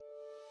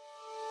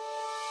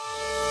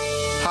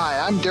Hi,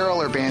 I'm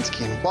Daryl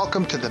Urbanski, and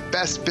welcome to the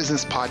Best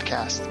Business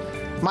Podcast.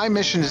 My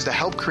mission is to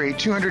help create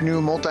 200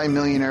 new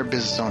multi-millionaire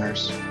business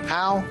owners.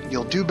 How?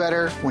 You'll do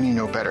better when you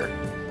know better.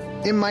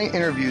 In my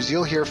interviews,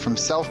 you'll hear from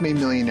self-made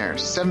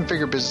millionaires,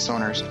 seven-figure business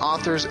owners,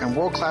 authors, and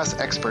world-class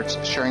experts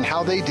sharing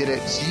how they did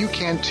it so you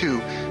can too,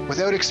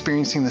 without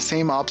experiencing the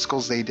same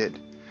obstacles they did.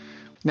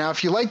 Now,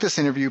 if you like this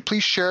interview,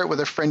 please share it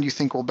with a friend you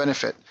think will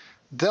benefit.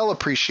 They'll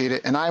appreciate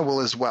it, and I will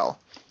as well.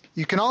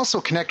 You can also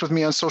connect with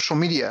me on social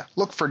media.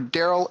 Look for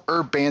Daryl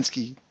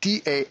Urbanski,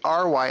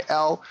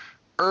 D-A-R-Y-L,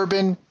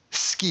 Urban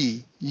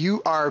Ski,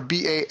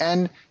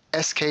 U-R-B-A-N-S-K-I,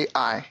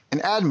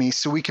 and add me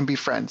so we can be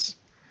friends.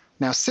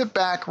 Now sit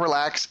back,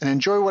 relax, and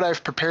enjoy what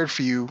I've prepared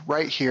for you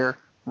right here,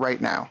 right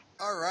now.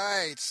 All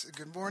right.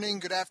 Good morning,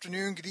 good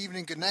afternoon, good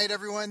evening, good night,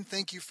 everyone.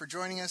 Thank you for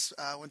joining us.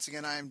 Once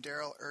again, I am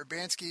Daryl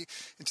Urbanski,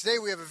 and today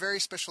we have a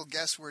very special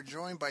guest. We're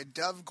joined by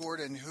Dov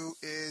Gordon, who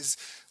is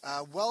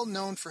well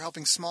known for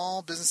helping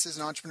small businesses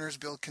and entrepreneurs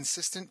build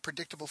consistent,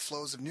 predictable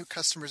flows of new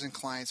customers and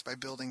clients by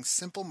building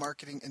simple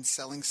marketing and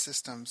selling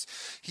systems.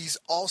 He's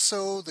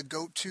also the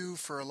go-to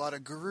for a lot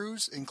of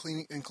gurus,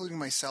 including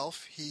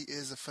myself. He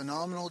is a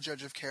phenomenal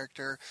judge of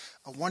character,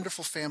 a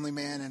wonderful family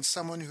man, and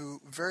someone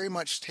who very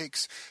much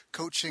takes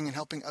coaching and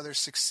helping others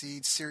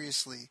succeed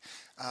seriously.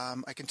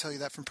 I can tell you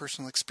that from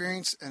personal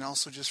experience and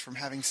also just from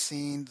having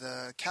seen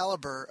the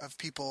caliber of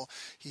people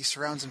he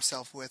surrounds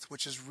himself with,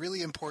 which is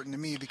really important to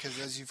me because,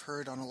 as you've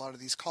heard on a lot of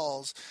these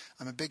calls,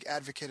 I'm a big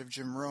advocate of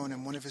Jim Rohn,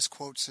 and one of his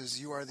quotes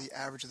is, "You are the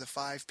average of the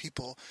 5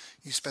 people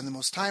you spend the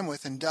most time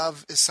with," and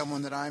Dov is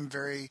someone that I'm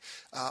very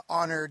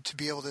honored to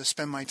be able to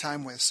spend my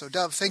time with. So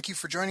Dov, thank you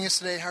for joining us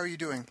today. How are you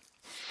doing?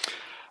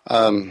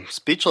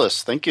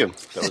 Speechless. Thank you.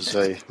 That was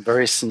a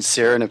very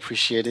sincere and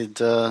appreciated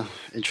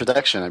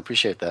introduction. I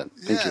appreciate that.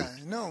 Thank you.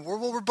 No,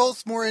 we're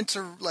both more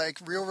into like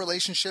real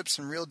relationships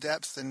and real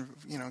depth, and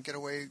get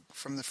away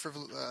from the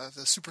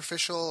the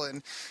superficial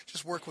and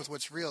just work with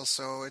what's real.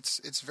 So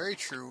it's very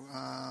true.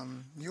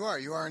 You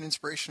are an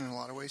inspiration in a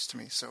lot of ways to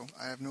me. So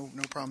I have no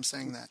problem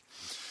saying that.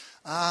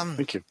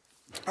 Thank you.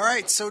 All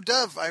right, so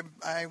Dov,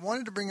 I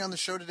wanted to bring you on the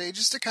show today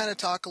just to kind of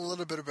talk a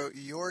little bit about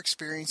your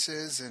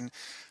experiences and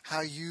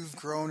how you've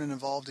grown and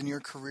evolved in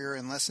your career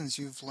and lessons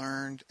you've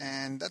learned.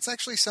 And that's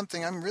actually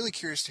something I'm really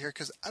curious to hear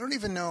because I don't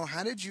even know,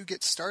 how did you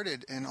get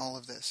started in all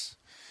of this?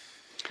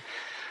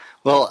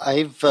 Well,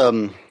 I've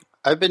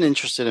been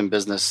interested in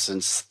business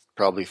since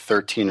probably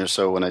 13 or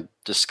so when I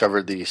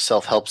discovered the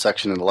self-help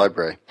section in the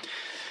library.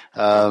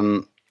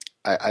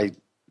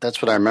 That's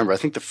what I remember. I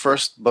think the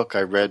first book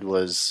I read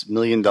was $1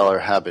 Million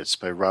Habits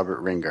by Robert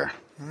Ringer.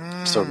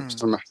 So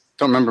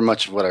don't remember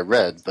much of what I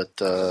read,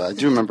 but I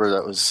do remember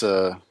that was,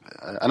 I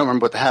don't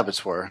remember what the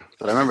habits were,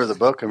 but I remember the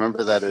book. I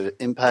remember that it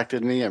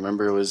impacted me. I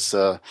remember it was,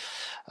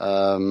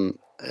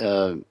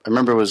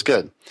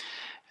 good.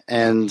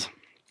 And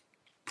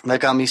that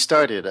got me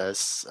started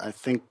as I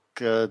think,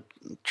 I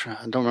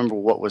don't remember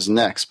what was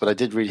next, but I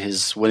did read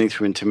his Winning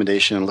Through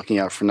Intimidation and Looking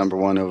Out for Number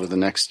One over the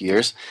next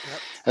years. Yep.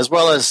 As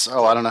well as,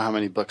 I don't know how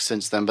many books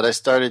since then, but I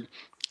started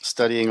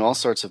studying all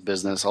sorts of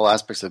business, all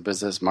aspects of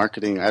business,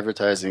 marketing,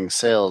 advertising,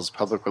 sales,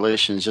 public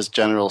relations, just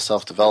general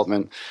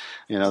self-development,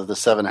 the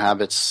 7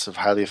 habits of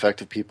highly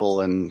effective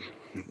people and,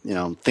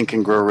 Think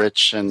and Grow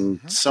Rich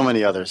and so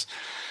many others.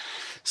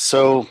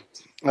 So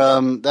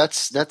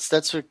that's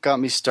what got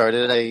me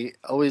started. I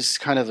always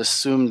kind of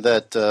assumed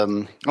that I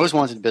always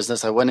wanted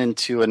business. I went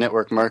into a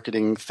network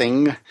marketing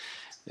thing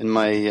in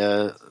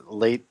my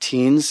late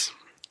teens.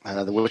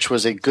 Which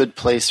was a good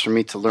place for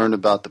me to learn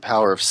about the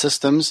power of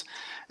systems.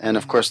 And,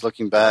 of course,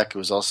 looking back, it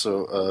was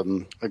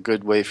also a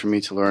good way for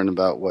me to learn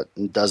about what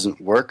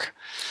doesn't work.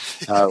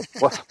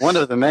 One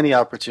of the many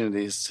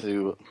opportunities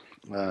to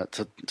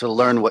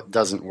learn what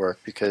doesn't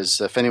work,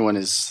 because if anyone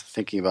is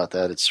thinking about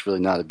that, it's really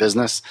not a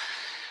business.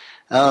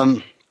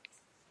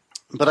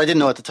 But I didn't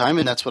know at the time,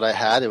 and that's what I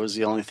had. It was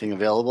the only thing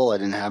available. I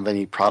didn't have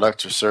any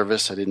product or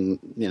service. I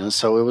didn't,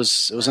 so it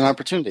was an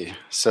opportunity.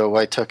 So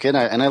I took it,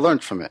 and I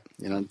learned from it.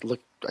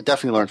 I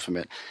definitely learned from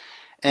it.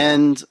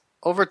 And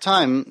over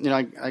time,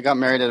 I got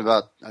married I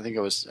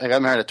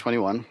got married at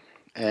 21,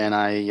 and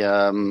I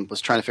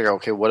was trying to figure out,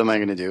 okay, what am I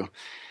going to do?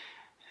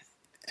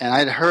 And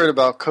I'd heard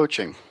about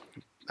coaching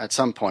at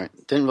some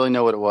point. Didn't really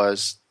know what it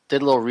was.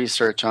 Did a little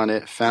research on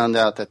it, found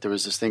out that there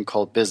was this thing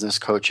called business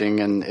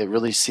coaching, and it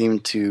really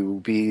seemed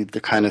to be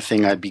the kind of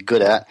thing I'd be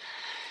good at.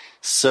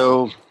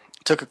 So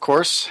took a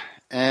course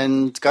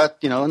and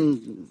got,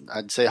 and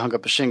I'd say hung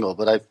up a shingle,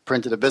 but I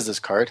printed a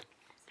business card.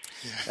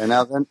 Yeah. And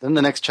now then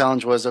the next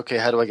challenge was, okay,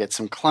 how do I get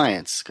some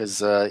clients?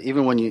 Because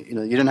even when you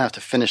didn't have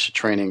to finish a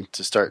training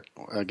to start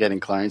getting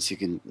clients, you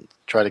can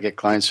try to get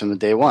clients from the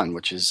day one,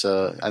 which is,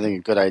 I think,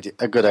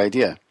 a good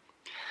idea.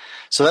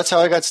 So that's how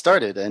I got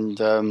started,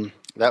 and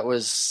that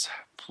was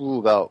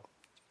about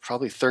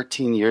probably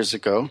 13 years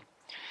ago,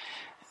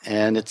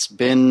 and it's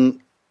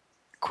been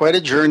quite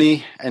a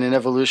journey and an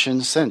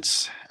evolution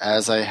since,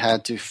 as I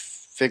had to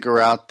figure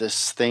out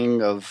this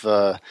thing of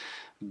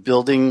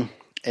building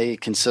a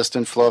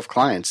consistent flow of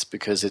clients,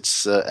 because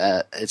it's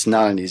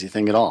not an easy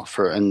thing at all.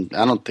 And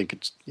I don't think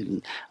it's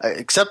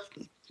except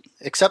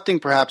excepting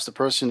perhaps the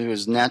person who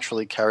is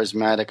naturally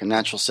charismatic, a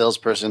natural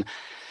salesperson,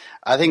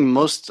 I think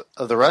most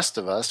of the rest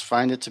of us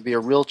find it to be a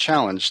real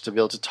challenge to be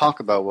able to talk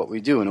about what we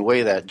do in a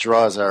way that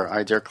draws our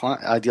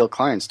ideal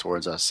clients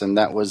towards us. And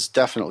that was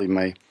definitely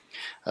my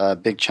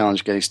big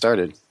challenge getting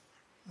started.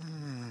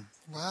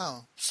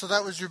 Wow. So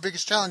that was your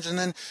biggest challenge. And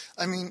then,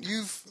 I mean,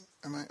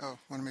 I want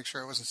to make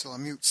sure I wasn't still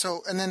on mute.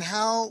 So, and then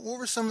what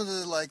were some of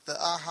the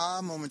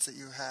aha moments that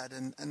you had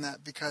and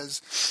that,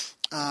 because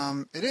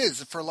it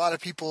is for a lot of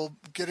people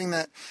getting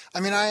that. I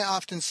mean, I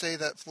often say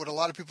that what a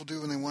lot of people do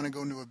when they want to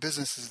go into a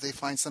business is they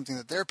find something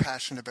that they're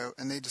passionate about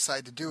and they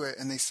decide to do it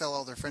and they sell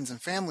all their friends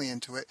and family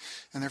into it,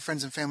 and their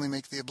friends and family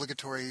make the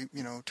obligatory,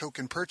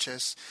 token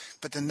purchase.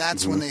 But then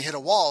that's when they hit a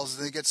wall.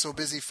 They get so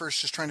busy first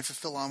just trying to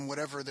fulfill on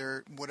whatever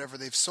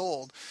they've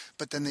sold,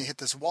 but then they hit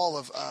this wall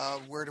of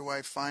where do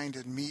I find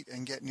and meet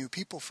and get new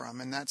people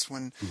from? And that's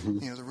when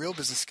the real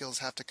business skills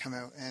have to come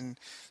out. And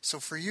so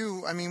for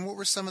you, I mean, what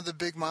were some of the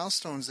big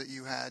milestones that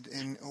you had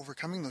in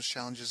overcoming those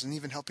challenges and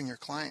even helping your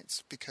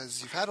clients,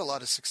 because you've had a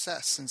lot of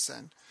success since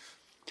then?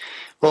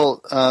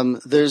 Well,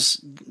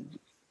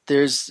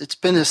 it's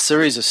been a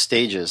series of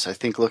stages. I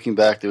think looking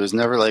back, there was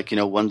never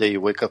one day you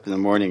wake up in the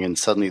morning and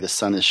suddenly the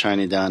sun is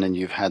shining down and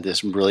you've had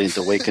this brilliant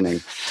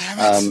awakening.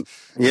 Damn it.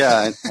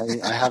 Yeah,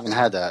 I haven't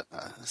had that.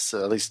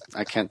 So at least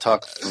I can't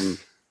talk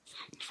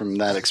from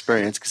that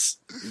experience because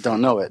you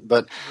don't know it.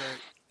 But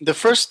the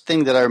first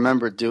thing that I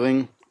remember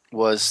doing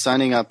was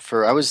signing up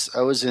for. I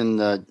was in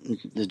the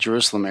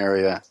Jerusalem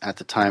area at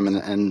the time,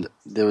 and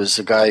there was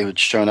a guy who'd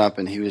shown up,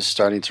 and he was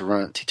starting to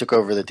run. He took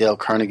over the Dale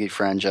Carnegie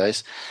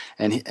franchise,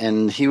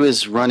 and he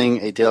was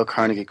running a Dale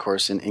Carnegie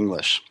course in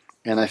English.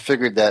 And I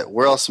figured that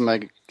where else am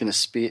I going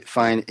to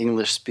find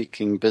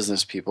English-speaking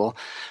business people?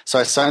 So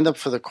I signed up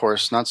for the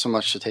course, not so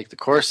much to take the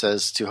course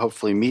as to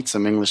hopefully meet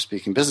some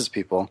English-speaking business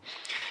people.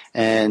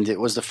 And it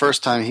was the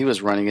first time he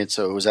was running it,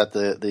 so it was at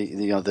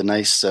the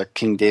nice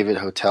King David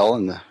Hotel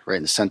right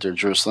in the center of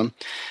Jerusalem,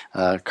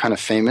 kind of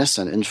famous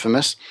and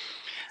infamous.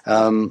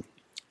 And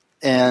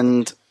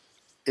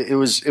it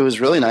was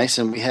really nice,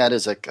 and we had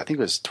I think it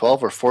was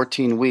 12 or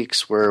 14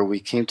 weeks where we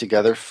came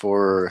together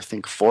for I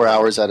think 4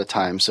 hours at a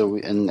time.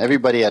 And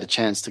everybody had a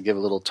chance to give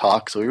a little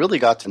talk, so we really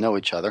got to know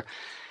each other.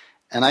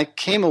 And I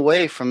came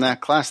away from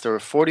that class. There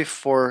were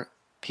 44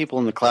 people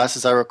in the class,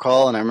 as I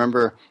recall, and I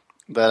remember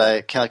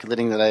that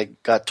calculating that I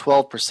got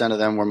 12% of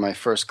them were my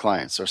first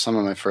clients, or some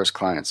of my first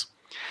clients.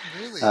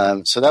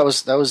 Really? So that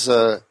was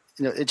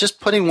it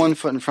just putting one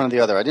foot in front of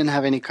the other. I didn't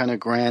have any kind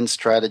of grand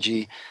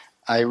strategy.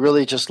 I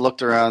really just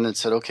looked around and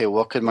said, okay,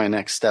 what could my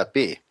next step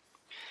be?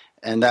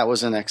 And that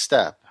was the next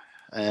step.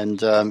 And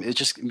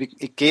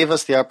it gave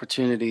us the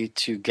opportunity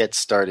to get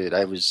started.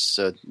 I was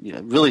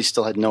really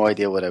still had no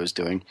idea what I was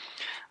doing.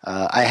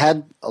 I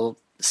had a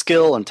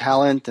skill and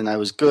talent, and I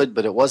was good,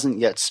 but it wasn't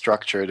yet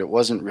structured. It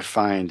wasn't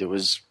refined. It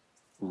was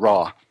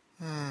raw.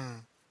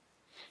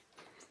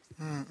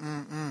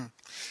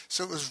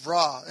 So it was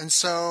raw. And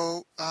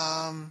so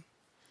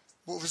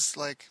what was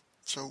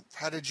so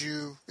how did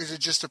is it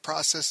just a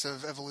process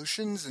of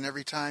evolutions, and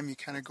every time you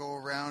kind of go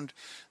around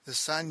the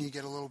sun, you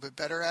get a little bit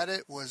better at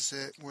it?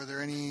 Were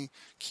there any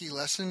key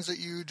lessons that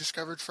you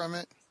discovered from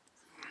it?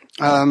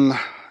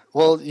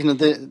 Well,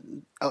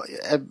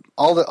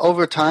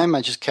 over time,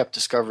 I just kept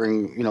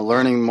discovering,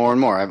 learning more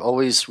and more. I've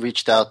always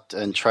reached out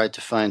and tried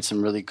to find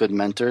some really good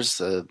mentors.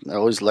 I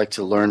always like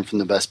to learn from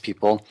the best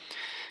people,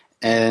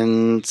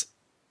 and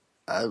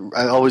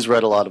I always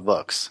read a lot of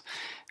books,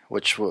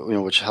 which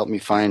helped me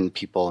find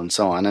people and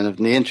so on. And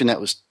the internet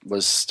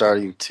was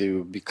starting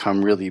to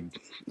become really,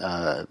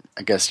 I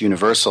guess,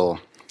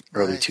 universal.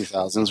 Early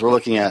 2000s. We're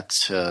looking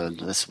at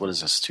what is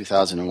this?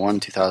 2001,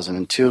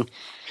 2002.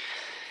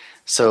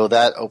 So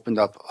that opened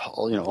up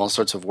all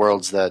sorts of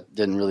worlds that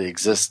didn't really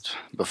exist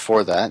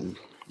before that.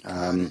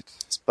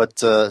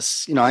 But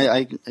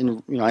I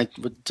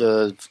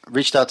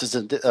reached out as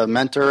a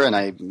mentor, and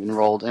I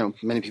enrolled.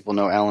 Many people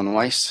know Alan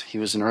Weiss. He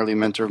was an early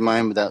mentor of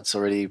mine, but that's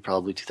already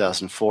probably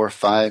 2004,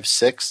 5,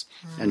 6,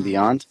 and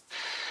beyond.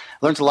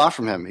 I learned a lot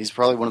from him. He's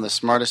probably one of the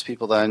smartest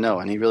people that I know,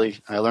 and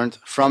I learned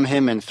from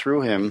him and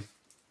through him.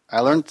 I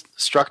learned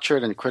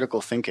structured and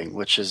critical thinking,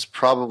 which is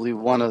probably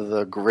one of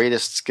the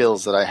greatest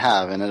skills that I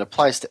have, and it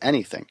applies to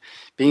anything.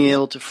 Being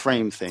able to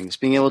frame things,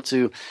 being able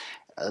to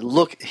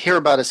hear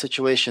about a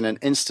situation and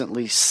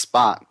instantly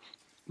spot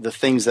the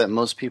things that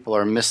most people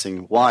are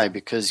missing. Why?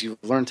 Because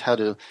you've learned how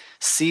to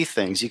see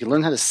things. You can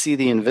learn how to see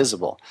the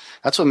invisible.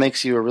 That's what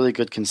makes you a really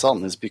good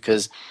consultant, is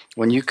because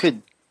when you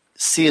could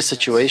see a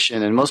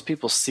situation, and most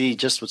people see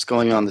just what's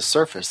going on the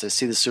surface. They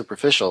see the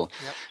superficial.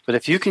 Yep. But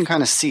if you can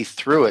kind of see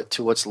through it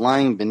to what's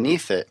lying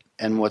beneath it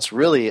and what's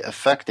really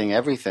affecting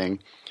everything,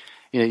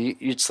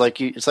 it's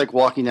like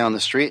walking down the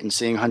street and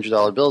seeing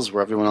 $100 bills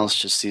where everyone else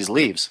just sees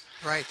leaves.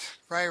 Right.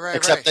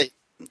 Except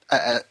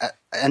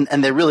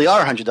and they really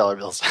are $100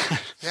 bills.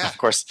 Yeah. Of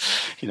course,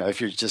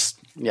 if you're just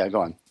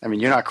go on. I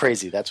mean, you're not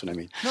crazy. That's what I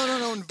mean.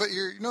 No. But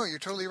you're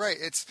totally right.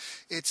 It's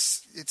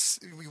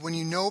when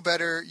you know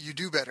better, you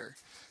do better.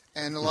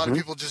 And a lot of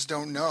people just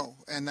don't know,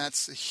 and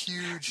that's a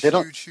huge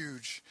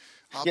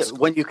Yeah,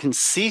 when you can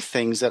see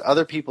things that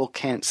other people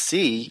can't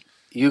see,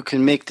 you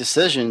can make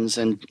decisions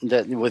and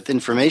that with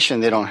information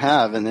they don't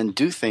have, and then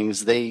do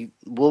things they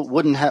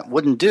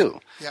wouldn't do.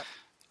 Yep.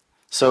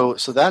 So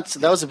that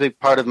was a big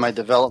part of my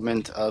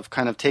development of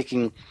kind of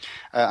taking.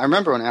 I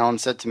remember when Alan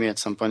said to me at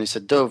some point, he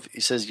said, "Dov,"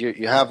 he says,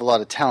 "you have a lot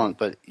of talent,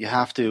 but you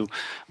have to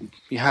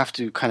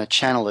kind of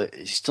channel it.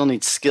 You still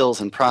need skills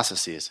and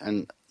processes,"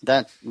 and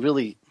that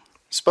really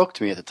spoke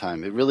to me at the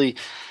time. It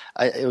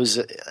was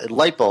a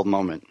light bulb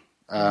moment.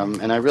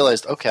 And I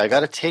realized, okay, I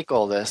got to take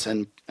all this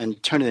and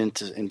turn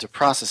it into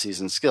processes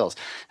and skills.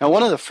 Now,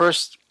 one of the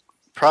first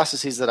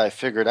processes that I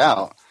figured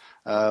out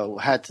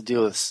had to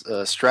do with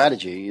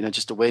strategy,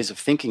 just the ways of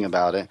thinking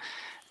about it.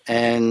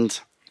 And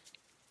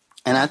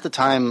at the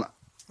time...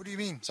 What do you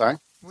mean? Sorry?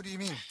 What do you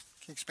mean?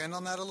 Can you expand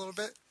on that a little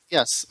bit?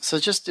 Yes. So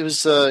it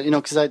was,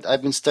 because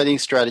I've been studying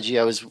strategy.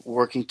 I was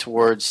working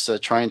towards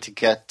trying to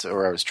get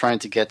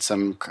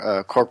some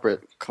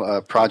corporate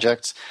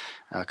projects,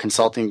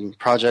 consulting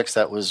projects.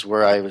 That was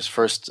where I was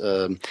first,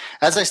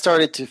 as I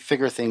started to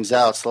figure things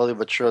out slowly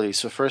but surely.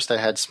 So first I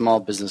had small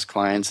business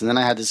clients, and then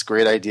I had this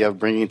great idea of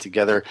bringing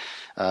together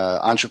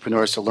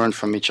entrepreneurs to learn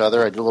from each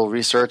other. I did a little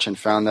research and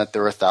found that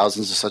there were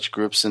thousands of such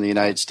groups in the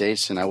United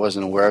States, and I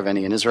wasn't aware of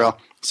any in Israel.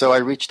 So I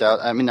reached out.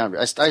 I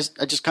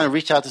just kind of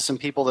reached out to some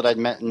people that I'd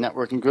met in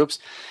networking groups,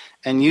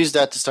 and used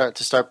that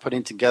to start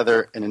putting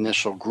together an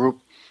initial group.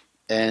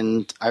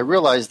 And I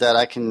realized that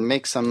I can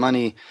make some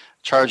money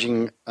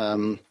charging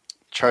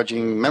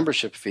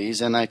membership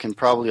fees, and I can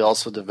probably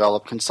also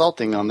develop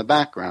consulting on the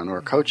background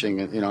or coaching,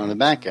 on the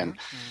back end.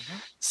 Mm-hmm.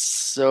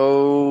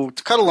 So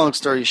to cut a long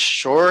story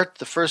short,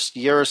 the first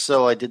year or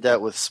so I did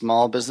that with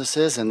small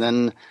businesses, and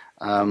then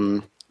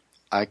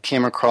I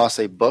came across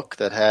a book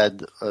that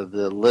had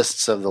the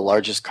lists of the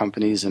largest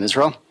companies in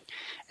Israel,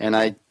 and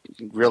I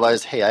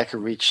realized, hey, I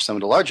could reach some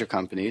of the larger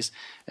companies,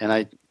 and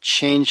I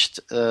changed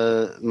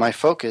my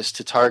focus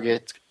to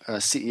target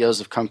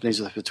CEOs of companies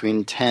with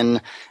between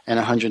 $10 and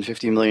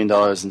 $150 million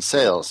in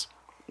sales,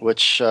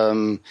 which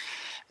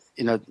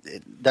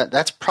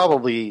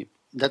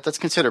that's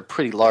considered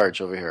pretty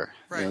large over here.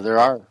 Right.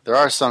 There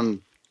are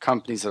some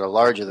companies that are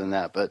larger than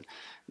that, but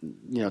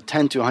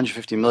 10 to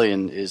 150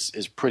 million is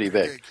pretty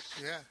big.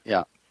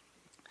 Yeah.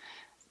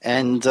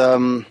 And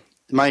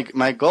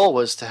my goal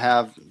was to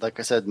have, like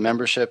I said,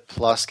 membership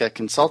plus get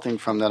consulting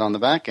from that on the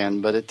back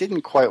end, but it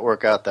didn't quite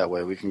work out that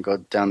way. We can go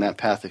down that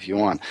path if you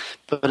want.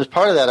 But as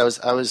part of that, I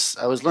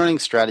was learning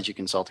strategy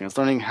consulting. I was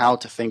learning how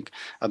to think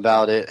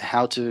about it,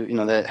 how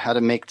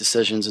to make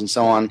decisions and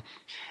so on.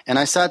 And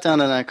I sat down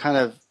and I kind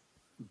of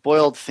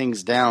boiled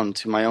things down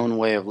to my own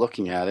way of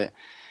looking at it.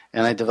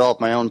 And I developed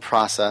my own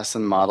process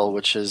and model,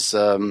 which is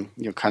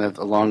kind of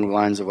along the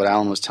lines of what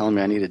Alan was telling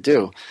me I need to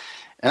do.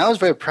 And I was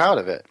very proud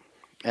of it.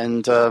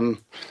 And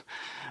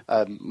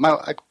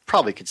I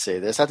probably could say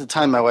this. At the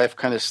time, my wife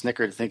kind of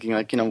snickered, thinking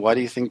like, why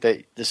do you think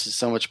that this is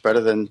so much better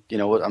than,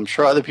 what I'm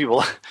sure other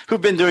people who've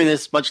been doing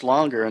this much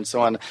longer and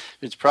so on.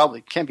 It's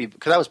probably can't be,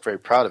 because I was very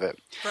proud of it.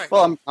 Right.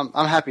 Well,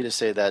 I'm happy to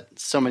say that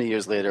so many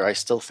years later, I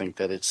still think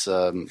that it's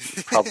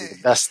probably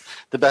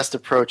the best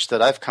approach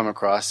that I've come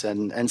across.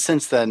 And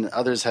since then,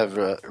 others have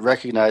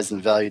recognized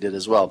and valued it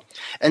as well.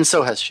 And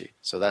so has she.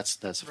 So that's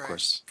of right.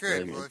 course.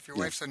 Good. Well, if your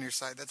wife's on your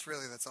side, that's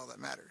all that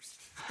matters.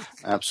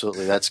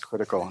 Absolutely. That's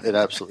critical. It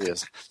absolutely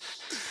is.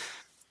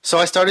 So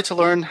I started to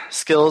learn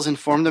skills and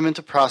form them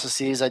into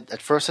processes.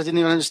 At first, I didn't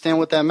even understand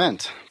what that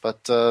meant,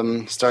 but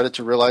started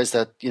to realize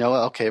that,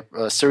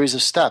 a series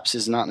of steps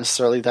is not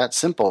necessarily that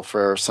simple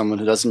for someone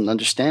who doesn't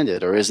understand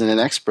it or isn't an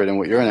expert in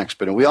what you're an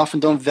expert in. We often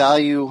don't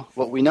value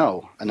what we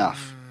know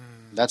enough.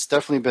 That's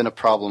definitely been a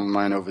problem of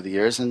mine over the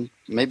years, and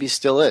maybe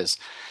still is.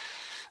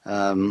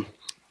 So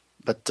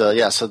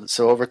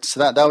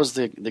that was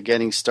the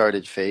getting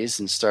started phase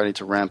and starting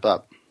to ramp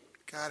up.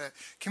 Got it.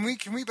 Can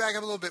we back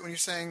up a little bit when you're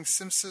saying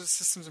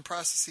systems and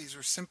processes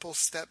or simple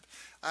step?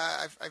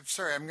 I'm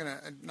sorry, I'm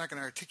not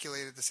gonna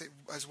articulate it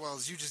as well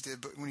as you just did.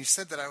 But when you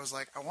said that, I was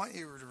like, I want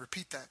you to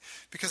repeat that,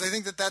 because I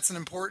think that that's an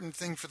important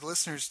thing for the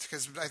listeners.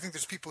 Because I think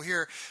there's people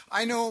here.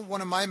 I know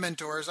one of my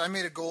mentors. I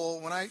made a goal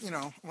when I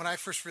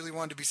first really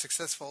wanted to be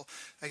successful.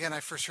 Again, I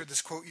first heard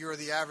this quote: "You are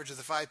the average of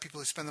the 5 people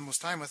who spend the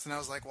most time with." And I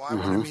was like, well, I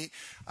want to meet.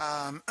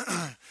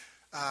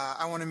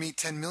 I want to meet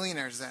 10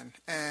 millionaires then.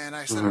 And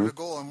I set out a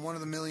goal, and one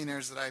of the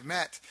millionaires that I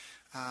met,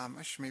 I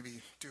should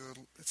maybe do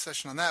a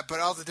session on that, but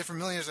all the different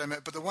millionaires I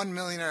met. But the one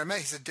millionaire I met,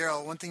 he said,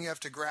 Daryl, one thing you have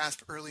to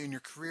grasp early in your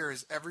career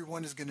is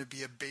everyone is going to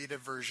be a beta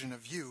version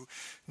of you,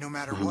 no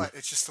matter what.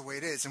 It's just the way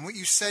it is. And what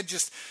you said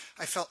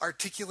I felt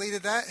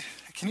articulated that.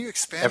 Can you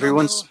expand on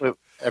that?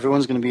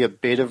 Everyone's going to be a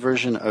beta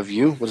version of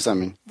you? What does that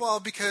mean? Well,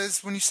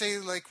 because when you say,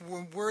 like,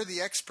 when we're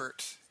the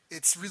expert,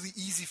 it's really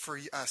easy for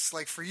us.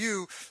 Like for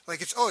you,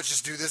 like it's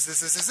just do this,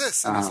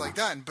 and it's like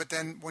done. But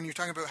then when you're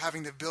talking about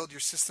having to build your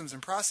systems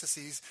and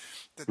processes,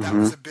 that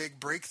was a big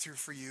breakthrough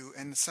for you.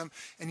 And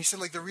you said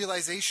like the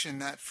realization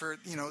that for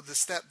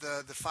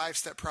the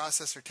 5-step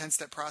process or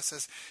 10-step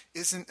process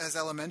isn't as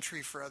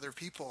elementary for other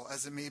people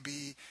as it may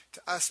be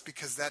to us,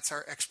 because that's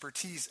our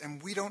expertise,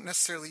 and we don't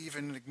necessarily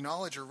even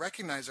acknowledge or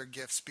recognize our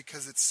gifts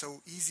because it's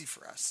so easy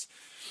for us.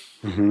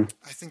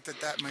 I think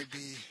that might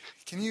be.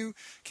 Can you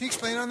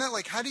explain on that?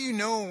 Like, how do you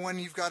know when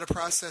you've got a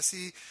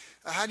processy?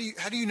 How do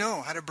you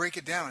know how to break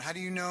it down? How do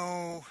you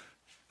know?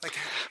 Like,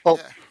 well,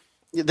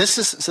 this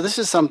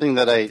is something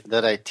that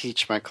I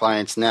teach my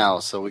clients now,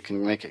 so we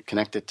can make it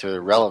connected to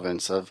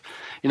relevance of,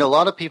 a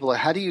lot of people.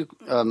 How do you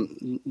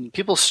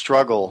people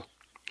struggle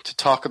to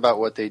talk about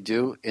what they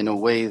do in a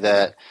way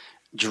that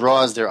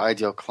draws their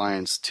ideal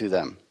clients to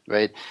them,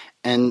 right?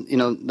 And,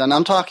 then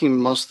I'm talking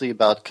mostly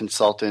about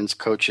consultants,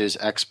 coaches,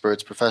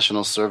 experts,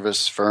 professional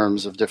service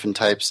firms of different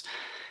types.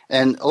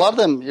 And a lot of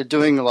them are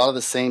doing a lot of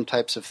the same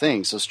types of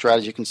things. So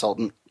strategy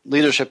consultant,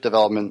 leadership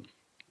development,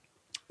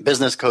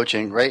 business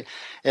coaching, right?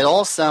 It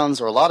all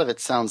sounds, or a lot of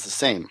it sounds the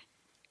same.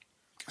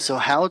 So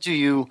how do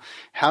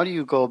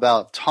you go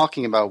about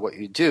talking about what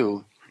you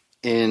do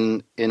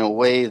in a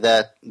way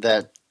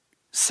that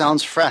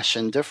sounds fresh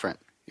and different,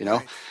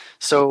 Right.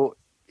 So,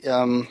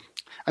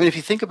 if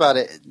you think about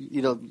it,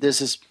 there's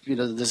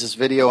this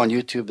video on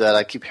YouTube that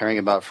I keep hearing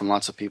about from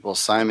lots of people.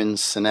 Simon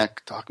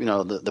Sinek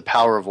the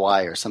power of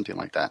why, or something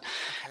like that.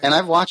 Okay. And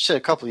I've watched it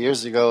a couple of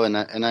years ago, and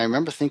I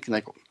remember thinking,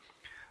 like,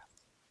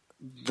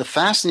 the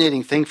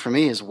fascinating thing for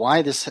me is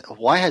why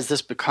has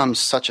this become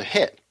such a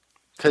hit?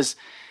 Because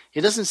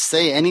he doesn't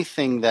say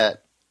anything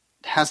that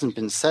hasn't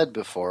been said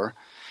before.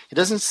 He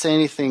doesn't say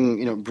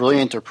anything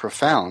brilliant or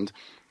profound.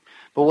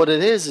 But what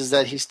it is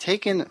that he's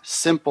taken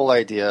simple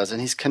ideas and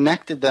he's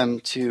connected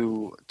them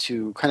to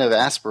kind of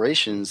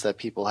aspirations that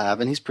people have,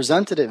 and he's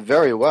presented it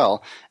very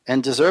well,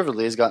 and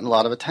deservedly has gotten a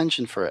lot of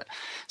attention for it.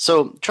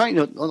 So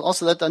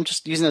also that I'm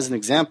just using as an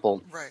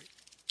example, right,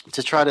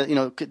 to try to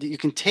you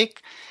can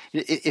take,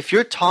 if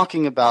you're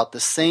talking about the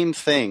same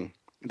thing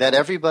that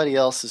everybody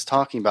else is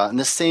talking about in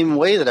the same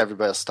way that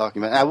everybody else is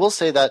talking about. And I will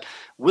say that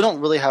we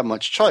don't really have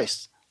much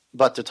choice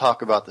but to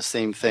talk about the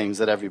same things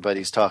that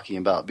everybody's talking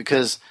about,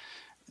 because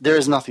there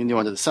is nothing new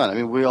under the sun. I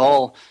mean, we're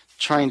all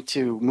trying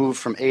to move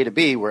from A to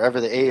B, wherever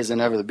the A is and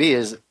wherever the B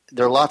is.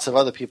 There are lots of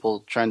other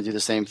people trying to do the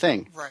same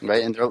thing,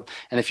 right? And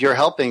if you're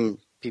helping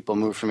people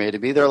move from A to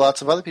B, there are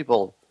lots of other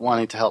people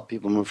wanting to help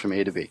people move from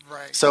A to B.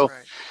 Right. So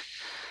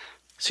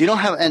you don't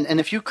have, and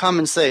if you come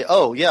and say,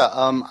 oh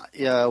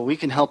yeah, we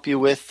can help you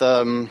with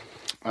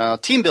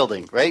team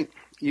building, right?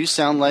 You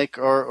sound like,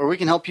 or we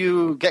can help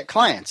you get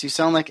clients. You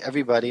sound like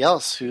everybody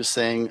else who's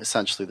saying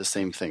essentially the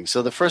same thing.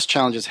 So the first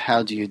challenge is,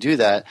 how do you do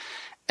that?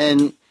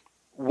 And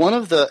one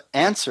of the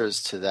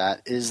answers to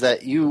that is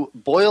that you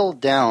boil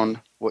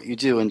down what you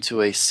do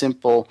into a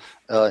simple,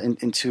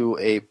 into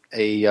a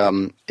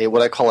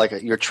what I call like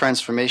your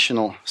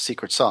transformational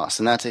secret sauce,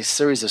 and that's a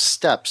series of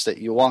steps that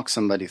you walk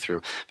somebody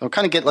through. But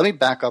let me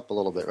back up a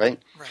little bit, right?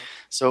 Right.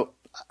 So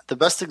the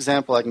best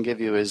example I can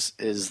give you is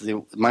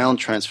my own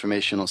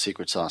transformational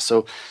secret sauce.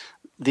 So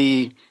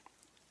the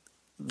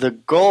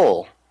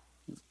goal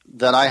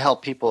that I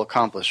help people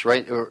accomplish,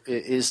 right,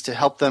 is to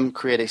help them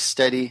create a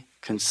steady,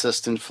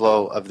 consistent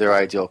flow of their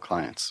ideal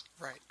clients.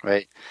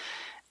 Right.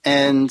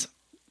 And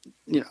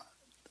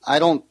I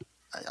don't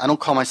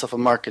call myself a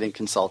marketing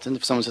consultant.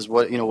 If someone says,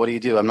 what do you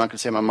do? I'm not going to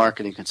say I'm a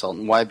marketing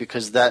consultant. Why?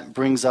 Because that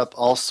brings up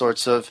all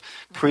sorts of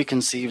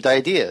preconceived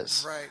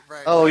ideas.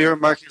 Right. Oh, you're a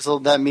marketing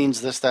consultant, that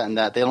means this, that, and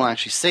that. They don't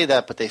actually say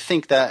that, but they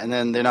think that, and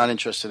then they're not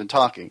interested in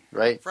talking,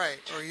 right? Right.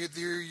 Or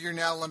you're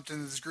now lumped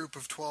into this group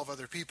of 12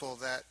 other people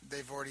that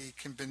they've already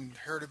been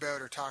heard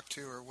about or talked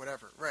to or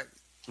whatever. Right.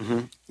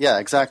 Mm-hmm. Yeah,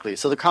 exactly.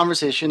 So the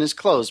conversation is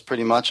closed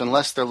pretty much,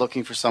 unless they're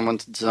looking for someone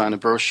to design a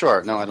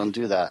brochure. No, I don't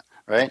do that.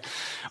 Right?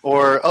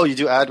 Or, oh, you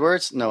do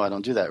AdWords? No, I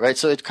don't do that. Right?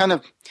 So it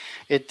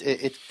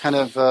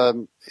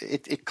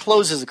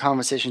closes the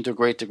conversation to a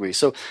great degree.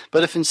 So,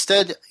 but if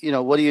instead,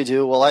 what do you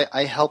do? Well,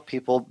 I help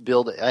people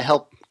I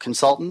help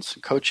consultants,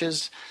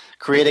 coaches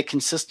create a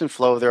consistent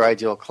flow of their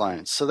ideal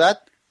clients. So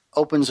that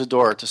opens a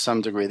door to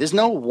some degree. There's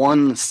no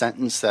one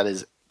sentence that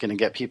is going to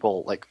get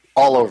people like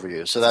all over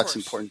you. So that's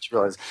important to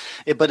realize.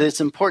 But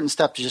it's an important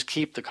step to just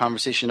keep the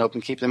conversation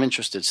open, keep them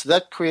interested. So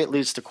that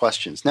leads to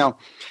questions. Now,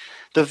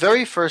 the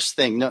very first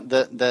thing should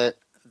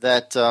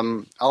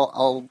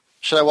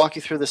I walk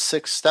you through the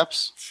 6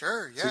 steps?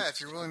 Sure, yeah,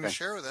 if you're willing to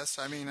share with us.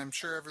 I mean, I'm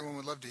sure everyone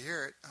would love to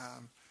hear it.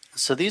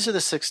 So these are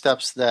the 6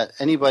 steps that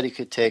anybody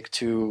could take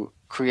to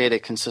create a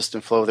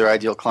consistent flow of their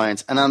ideal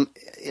clients. And I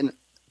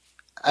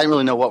don't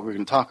really know what we're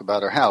going to talk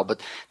about or how,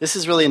 but this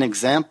is really an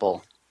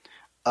example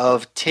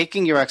of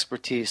taking your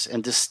expertise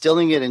and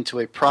distilling it into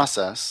a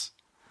process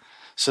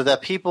so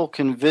that people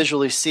can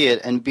visually see it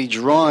and be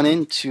drawn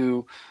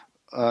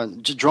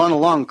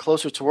along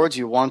closer towards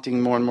you,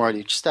 wanting more and more at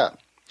each step.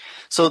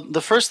 So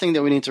the first thing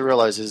that we need to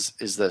realize is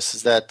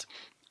that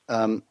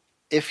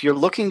if you're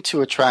looking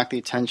to attract the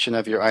attention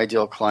of your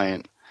ideal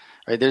client,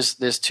 right?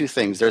 There's two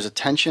things. There's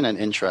attention and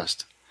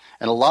interest.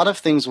 And a lot of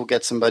things will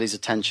get somebody's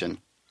attention,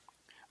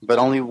 but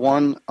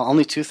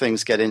only two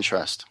things get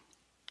interest.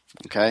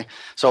 Okay?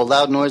 So a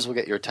loud noise will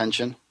get your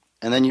attention,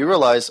 and then you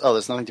realize, oh,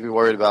 there's nothing to be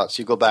worried about,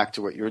 so you go back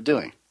to what you were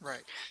doing.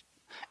 Right.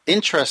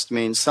 Interest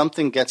means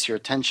something gets your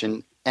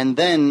attention, and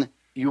then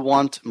you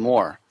want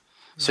more.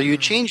 So you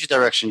change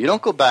direction. You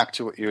don't go back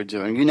to what you're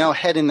doing. You now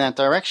head in that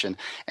direction.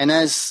 And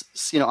as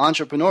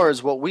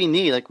entrepreneurs, what we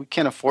need, like we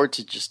can't afford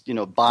to just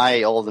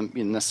buy all the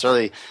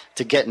necessarily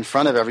to get in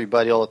front of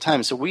everybody all the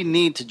time. So we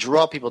need to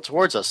draw people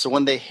towards us. So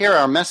when they hear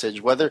our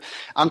message, whether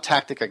I'm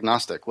tactic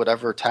agnostic,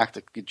 whatever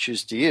tactic you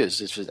choose to use,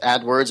 if it's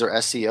AdWords or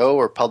SEO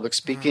or public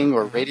speaking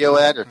or radio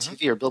ad or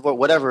TV or billboard,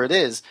 whatever it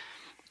is,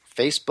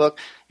 Facebook,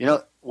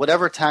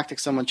 whatever tactic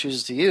someone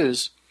chooses to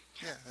use.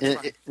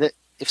 Yeah,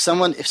 If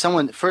someone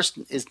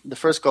the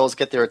first goal is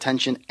get their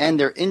attention and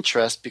their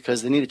interest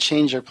because they need to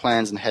change their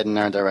plans and head in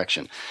our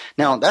direction.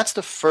 Now, that's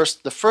the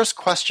first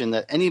question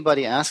that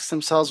anybody asks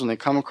themselves when they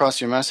come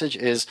across your message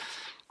is,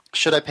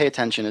 should I pay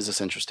attention? Is this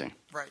interesting?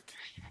 Right.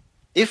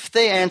 If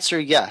they answer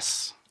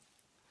yes,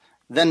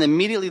 then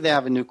immediately they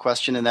have a new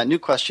question, and that new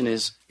question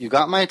is, you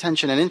got my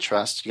attention and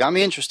interest, you got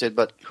me interested,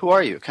 but who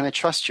are you? Can I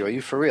trust you? Are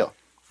you for real?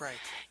 Right.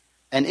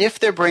 And if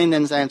their brain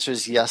then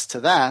answers yes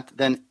to that,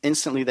 then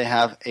instantly they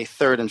have a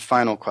third and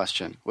final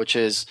question, which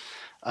is,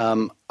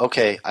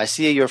 okay, I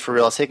see you're for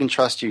real. I can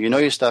trust you. You know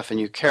your stuff and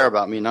you care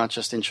about me, not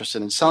just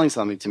interested in selling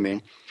something to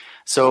me.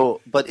 So,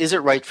 but is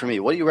it right for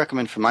me? What do you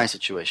recommend for my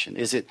situation?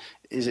 Is it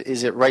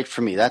right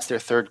for me? That's their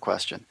third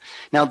question.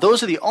 Now,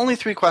 those are the only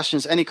three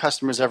questions any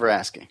customer is ever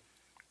asking.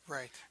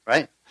 Right.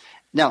 Right?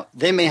 Now,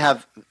 they may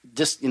have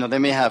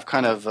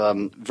kind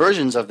of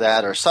versions of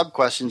that or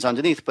sub-questions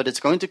underneath, but it's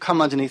going to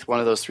come underneath one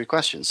of those three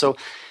questions. So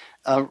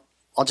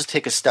I'll just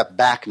take a step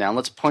back now.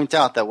 Let's point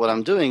out that what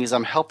I'm doing is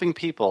I'm helping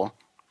people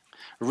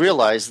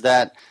realize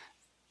that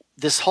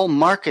this whole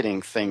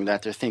marketing thing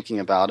that they're thinking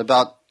about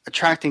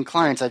attracting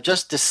clients, I've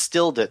just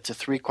distilled it to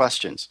three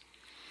questions.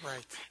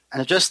 Right.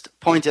 And I just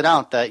pointed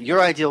out that your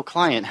ideal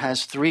client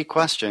has three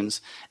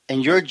questions,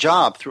 and your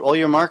job through all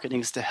your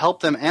marketing is to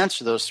help them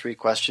answer those three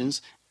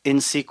questions in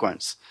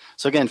sequence.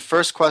 So again,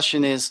 first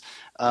question is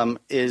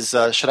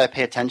should I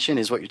pay attention?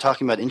 Is what you're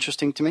talking about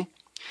interesting to me?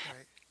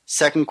 Right.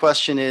 Second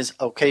question is,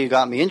 okay, you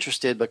got me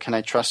interested, but can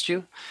I trust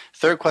you?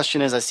 Third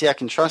question is, I see I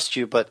can trust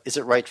you, but is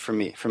it right for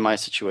me, for my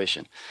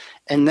situation?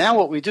 And now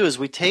what we do is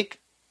we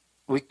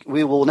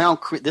will now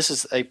create, this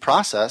is a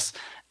process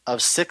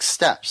of 6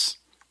 steps.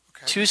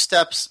 Okay. 2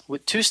 steps,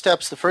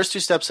 the first 2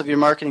 steps of your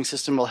marketing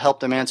system will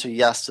help them answer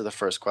yes to the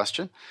first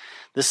question.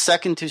 The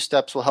second 2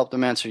 steps will help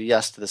them answer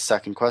yes to the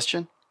second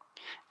question.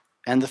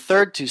 And the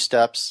third 2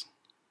 steps,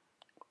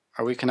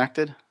 are we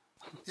connected?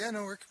 Yeah,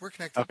 no, we're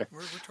connected. Okay.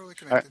 We're totally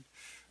connected.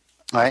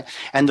 All right.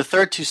 And the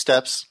third 2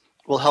 steps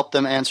will help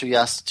them answer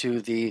yes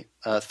to the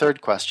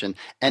third question.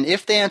 And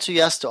if they answer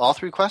yes to all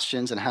 3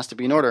 questions, and it has to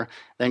be in order,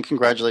 then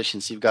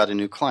congratulations, you've got a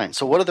new client.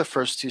 So what are the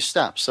first 2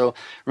 steps? So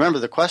remember,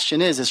 the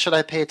question is should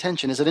I pay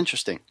attention? Is it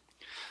interesting?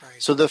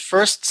 Right. So the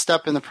first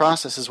step in the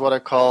process is what I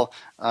call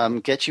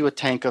get you a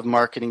tank of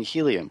marketing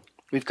helium.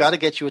 We've got to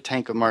get you a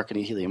tank of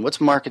marketing helium.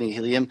 What's marketing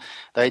helium?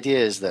 The idea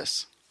is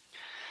this,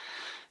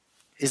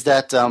 is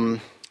that,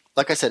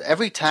 like I said,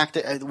 every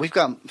tactic, we've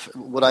got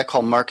what I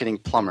call marketing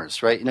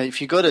plumbers, right? If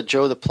you go to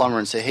Joe the plumber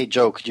and say, hey,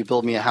 Joe, could you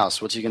build me a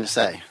house? What's he going to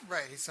say?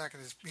 Right. He's not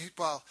going to,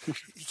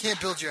 he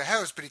can't build you a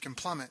house, but he can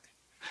plumb it.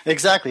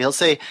 Exactly. He'll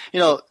say,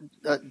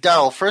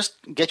 Darryl, first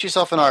get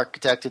yourself an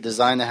architect to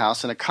design the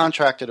house and a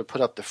contractor to put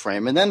up the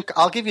frame, and then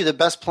I'll give you the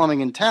best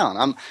plumbing in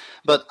town.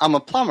 But I'm a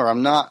plumber.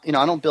 I'm not,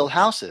 I don't build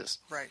houses.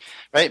 Right.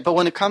 Right. But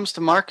when it comes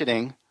to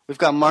marketing, we've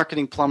got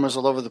marketing plumbers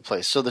all over the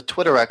place. So the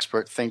Twitter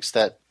expert thinks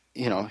that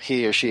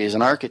he or she is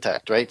an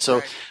architect, right?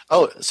 So,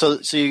 right. So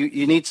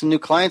you need some new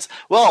clients.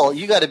 Well,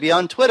 you got to be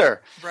on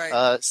Twitter. Right.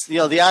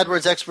 The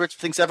AdWords expert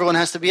thinks everyone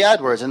has to be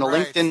AdWords, and the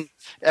right. LinkedIn,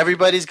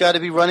 everybody's got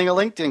to be running a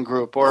LinkedIn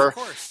group, or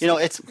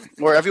it's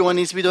where everyone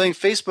needs to be doing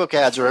Facebook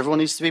ads, or everyone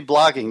needs to be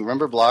blogging.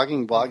 Remember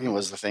blogging? Blogging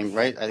was the thing,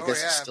 right? I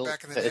guess it's still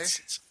back in the day.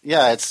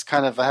 It's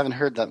kind of, I haven't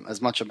heard that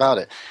as much about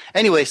it.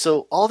 Anyway,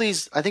 so all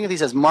these, I think of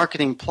these as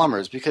marketing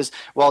plumbers, because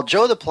while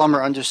Joe the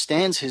plumber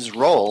understands his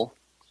role,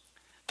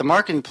 the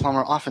marketing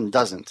plumber often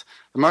doesn't.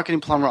 The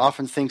marketing plumber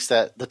often thinks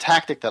that the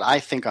tactic that I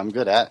think I'm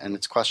good at, and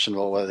it's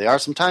questionable whether they are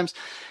sometimes,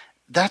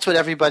 that's what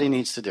everybody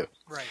needs to do.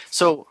 Right.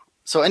 So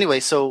anyway,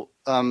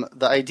 the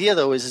idea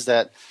though is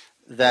that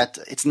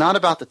it's not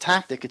about the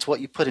tactic; it's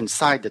what you put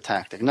inside the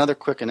tactic. Another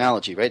quick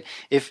analogy, right?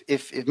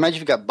 If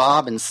imagine you've got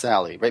Bob and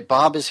Sally, right?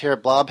 Bob is here.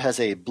 Bob has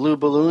a blue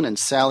balloon, and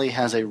Sally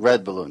has a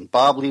red balloon.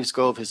 Bob leaves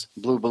go of his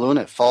blue balloon;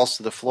 it falls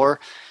to the floor,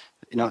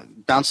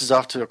 bounces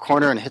off to a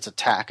corner and hits a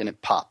tack, and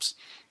it pops,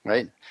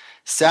 right?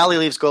 Sally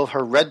leaves go of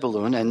her red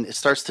balloon, and it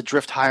starts to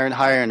drift higher and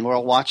higher, and we're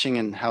all watching,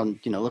 and how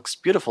it looks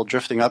beautiful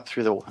drifting up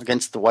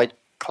against the white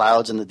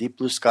clouds and the deep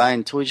blue sky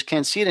until you just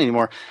can't see it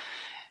anymore.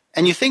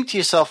 And you think to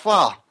yourself,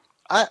 wow,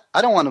 I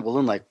don't want a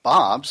balloon like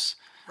Bob's.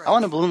 Right. I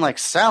want a balloon like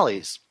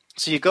Sally's.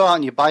 So you go out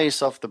and you buy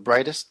yourself the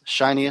brightest,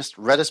 shiniest,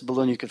 reddest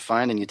balloon you could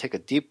find, and you take a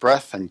deep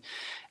breath, and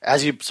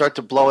As you start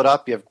to blow it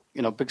up, you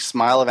have, big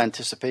smile of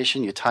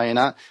anticipation. You tie a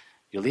knot,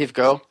 you leave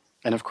go.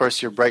 And of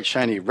course, your bright,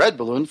 shiny red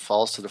balloon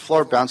falls to the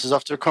floor, bounces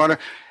off to the corner,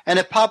 and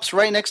it pops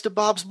right next to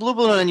Bob's blue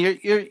balloon, and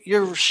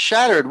you're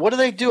shattered. What do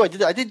they do? I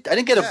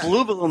didn't get a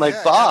blue balloon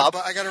like Bob.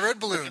 I got a red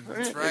balloon.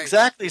 That's right.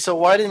 Exactly. So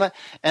why didn't I?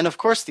 And of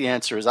course, the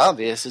answer is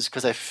obvious. Is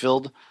because I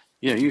filled.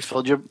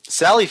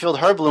 Sally filled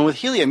her balloon with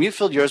helium. You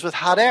filled yours with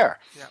hot air.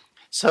 Yeah.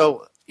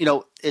 So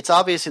it's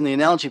obvious in the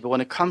analogy, but when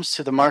it comes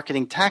to the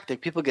marketing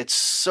tactic, people get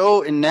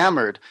so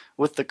enamored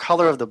with the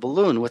color of the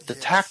balloon, with the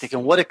tactic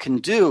and what it can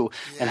do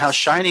and how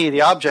shiny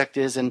the object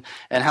is and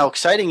how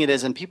exciting it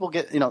is. And people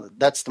get,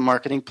 that's the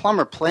marketing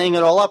plumber playing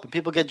it all up and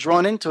people get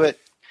drawn into it.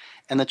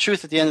 And the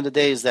truth at the end of the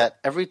day is that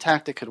every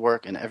tactic could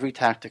work and every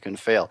tactic can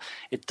fail.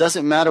 It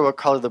doesn't matter what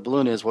color the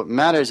balloon is. What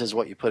matters is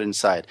what you put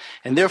inside.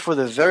 And therefore,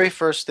 the very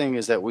first thing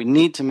is that we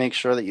need to make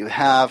sure that you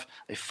have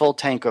a full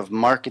tank of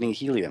marketing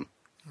helium.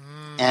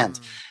 And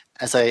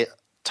as I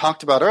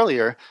talked about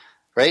earlier,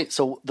 right?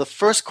 So the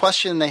first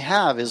question they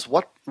have is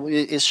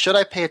should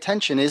I pay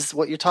attention? Is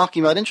what you're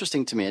talking about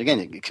interesting to me? And again,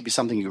 it could be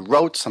something you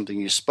wrote, something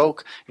you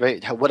spoke,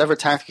 right? Whatever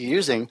tactic you're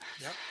using.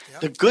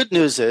 Yep. The good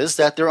news is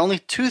that there are only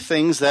two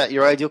things that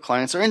your ideal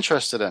clients are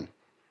interested in.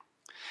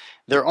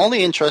 They're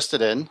only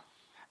interested in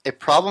a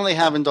problem they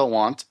have and don't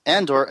want,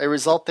 and or a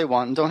result they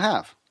want and don't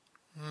have.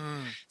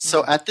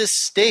 So at this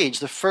stage,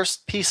 the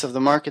first piece of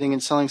the marketing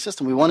and selling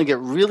system, we want to get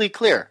really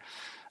clear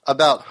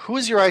about who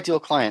is your ideal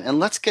client, and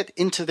let's get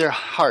into their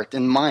heart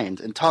and mind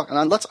and talk,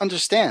 and let's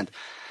understand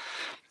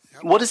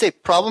what is a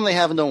problem they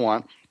have and don't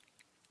want,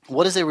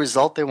 what is a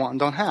result they want and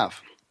don't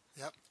have.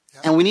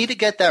 And we need to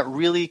get that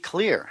really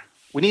clear.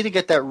 We need to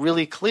get that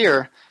really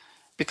clear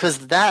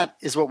because that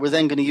is what we're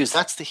then going to use.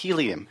 That's the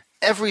helium.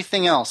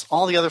 Everything else,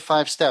 all the other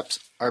 5 steps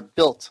are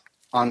built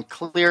on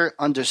clear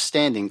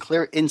understanding,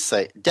 clear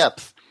insight,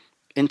 depth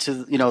into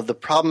the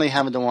problem they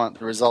have and don't want,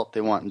 the result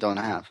they want and don't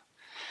have.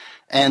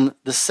 And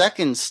the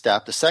second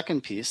step, the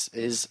second piece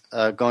is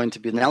going to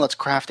be, now let's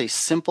craft a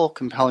simple,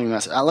 compelling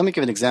message. Let me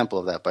give an example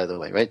of that, by the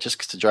way, right?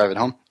 Just to drive it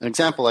home. An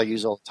example I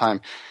use all the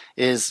time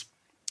is,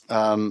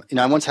 I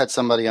once had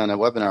somebody on a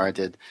webinar I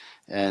did,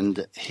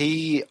 and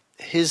he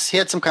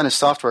had some kind of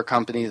software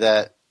company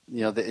that,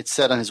 it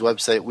said on his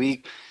website,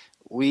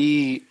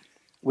 we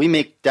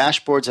make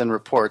dashboards and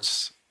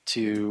reports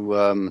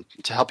to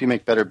help you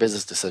make better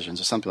business decisions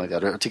or something like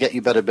that, or to get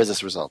you better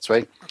business results,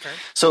 right? Okay.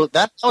 So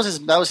that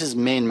was his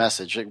main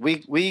message.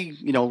 We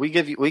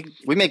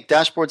make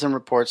dashboards and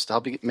reports to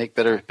help you make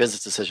better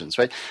business decisions,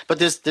 right? But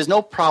there's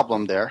no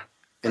problem there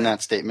in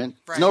that statement.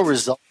 Right. There's no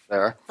result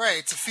there. Right.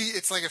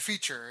 It's like a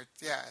feature.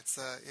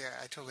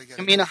 I totally get it. It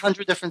can mean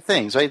 100 different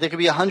things, right? There could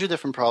be 100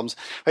 different problems,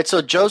 right?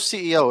 So Joe's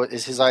CEO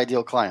is his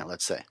ideal client,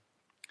 let's say,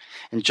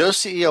 and Joe's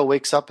CEO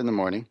wakes up in the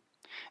morning.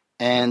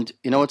 And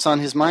you know what's on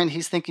his mind?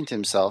 He's thinking to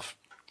himself,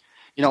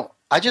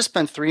 I just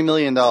spent $3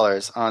 million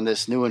on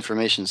this new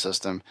information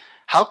system.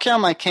 How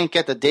come I can't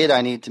get the data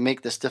I need to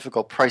make this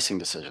difficult pricing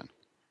decision?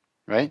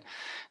 Right?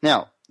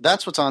 Now,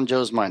 that's what's on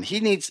Joe's mind.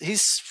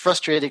 He's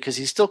frustrated because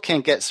he still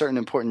can't get certain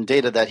important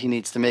data that he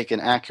needs to make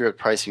an accurate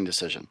pricing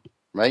decision.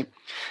 Right?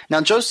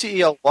 Now, Joe's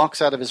CEO walks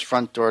out of his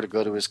front door to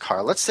go to his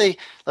car. Let's say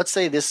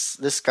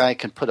this guy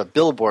can put a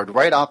billboard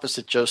right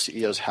opposite Joe's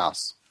CEO's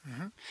house.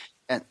 Mm-hmm.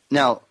 And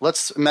now,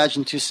 let's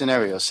imagine 2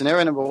 scenarios.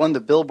 Scenario number 1, the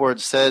billboard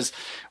says,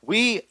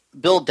 we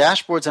build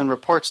dashboards and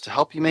reports to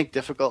help you make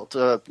difficult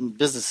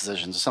business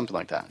decisions or something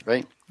like that,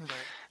 right?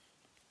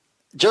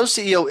 Joe's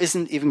CEO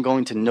isn't even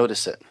going to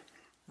notice it.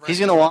 Right. He's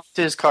going to walk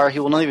to his car. He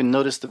will not even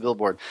notice the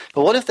billboard.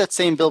 But what if that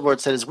same billboard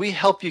says, we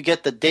help you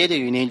get the data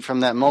you need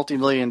from that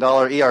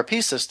multi-million-dollar ERP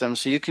system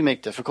so you can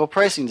make difficult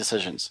pricing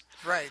decisions?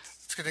 Right.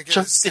 It's going to get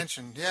his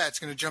attention. Yeah, it's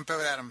going to jump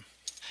out at him.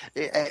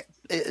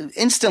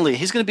 Instantly,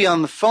 he's going to be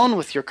on the phone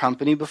with your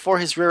company before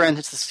his rear end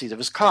hits the seat of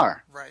his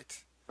car.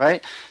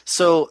 Right?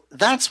 So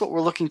that's what we're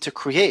looking to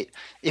create.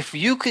 If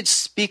you could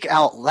speak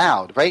out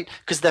loud, right?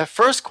 Because the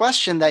first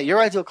question that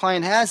your ideal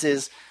client has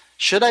is,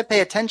 should I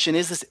pay attention?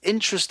 Is this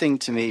interesting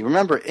to me?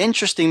 Remember,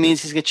 interesting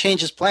means he's going to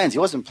change his plans. He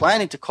wasn't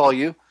planning to call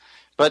you,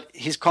 but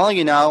he's calling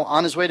you now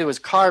on his way to his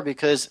car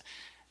because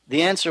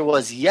the answer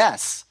was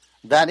yes.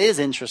 That is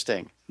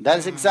interesting. That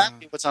is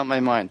exactly what's on my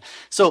mind.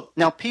 So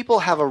now people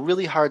have a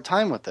really hard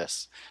time with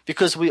this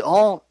because we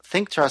all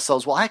think to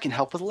ourselves, well, I can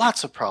help with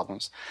lots of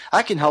problems.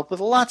 I can help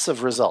with lots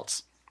of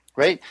results,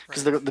 right?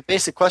 Because the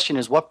basic question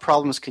is, what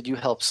problems could you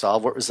help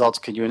solve? What results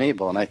could you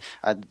enable?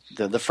 And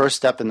the first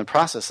step in the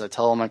process I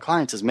tell all my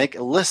clients is make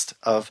a list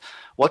of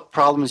what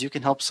problems you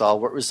can help solve.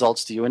 What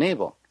results do you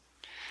enable?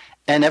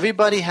 And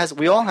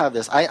we all have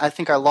this. I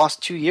think I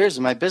lost 2 years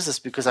in my business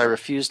because I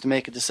refused to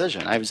make a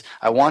decision.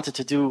 I wanted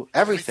to do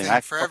everything.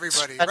 For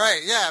everybody.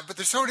 Right, yeah. But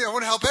there's so many, I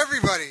want to help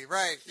everybody.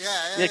 Right, yeah.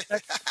 I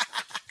can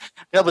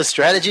help with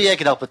strategy. I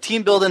can help with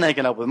team building. I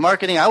can help with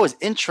marketing. I was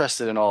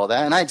interested in all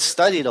that, and I'd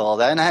studied all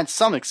that, and I had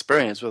some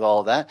experience with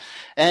all that.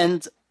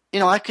 And,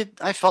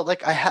 I felt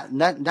like I had,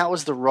 that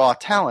was the raw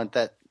talent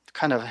that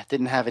kind of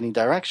didn't have any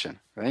direction.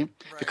 Right?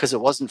 Because it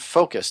wasn't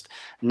focused,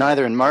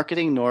 neither in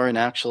marketing nor in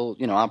actual,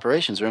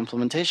 operations or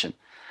implementation.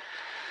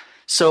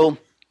 So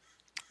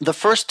the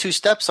first two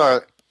steps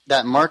are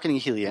that marketing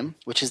helium,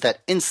 which is that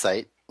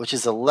insight, which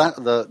is the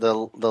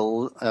level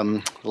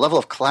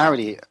of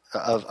clarity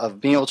of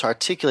being able to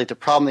articulate the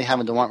problem they have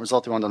and the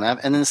result they want to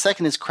have. And then the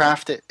second is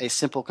craft a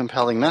simple,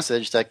 compelling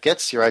message that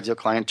gets your ideal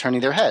client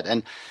turning their head.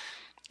 And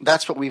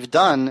that's what we've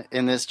done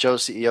in this Joe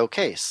CEO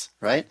case,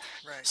 right?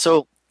 Right.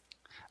 So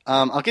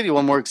I'll give you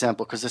one more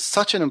example because it's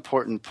such an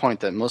important point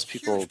that most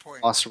people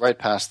gloss right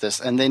past this,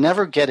 and they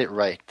never get it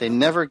right. They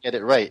never get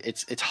it right.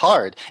 It's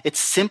hard. It's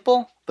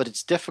simple, but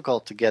it's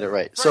difficult to get it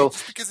right. So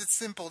just because it's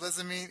simple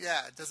doesn't mean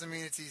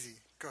it's easy.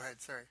 Go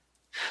ahead. Sorry.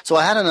 So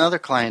I had another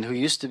client who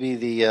used to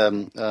be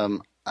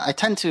I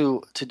tend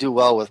to do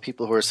well with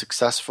people who are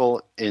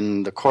successful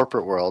in the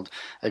corporate world,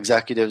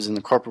 executives in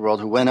the corporate world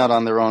who went out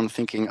on their own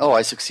thinking, oh,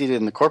 I succeeded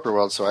in the corporate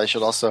world, so I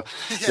should also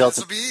be able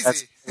to be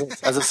easy.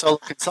 as a solo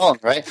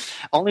consultant, right?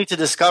 Only to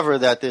discover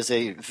that there's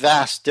a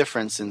vast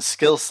difference in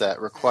skill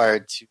set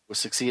required to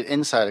succeed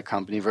inside a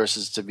company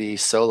versus to be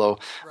solo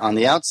on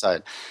the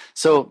outside.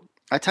 So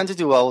I tend to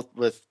do well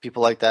with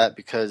people like that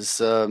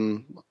because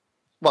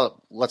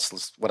well,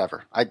 let's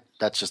whatever.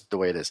 That's just the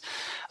way it is.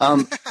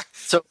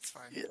 So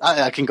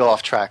I can go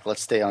off track.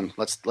 Let's stay on.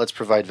 Let's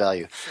provide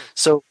value.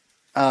 Sure.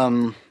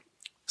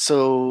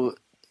 So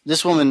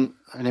this woman,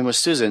 her name was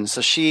Susan.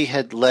 So she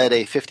had led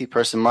a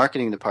 50-person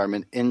marketing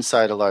department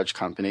inside a large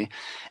company,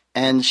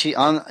 and she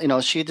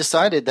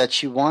decided that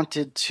she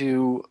wanted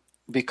to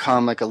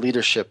become like a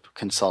leadership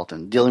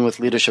consultant, dealing with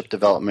leadership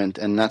development,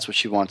 and that's what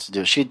she wants to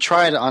do. She'd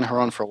tried on her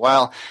own for a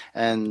while,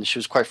 and she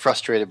was quite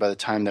frustrated by the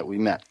time that we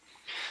met.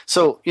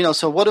 So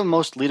what do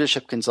most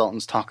leadership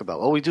consultants talk about?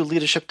 Well, we do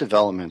leadership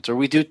development, or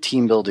we do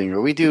team building,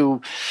 or we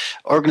do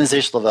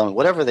organizational development,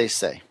 whatever they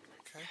say.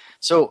 Okay.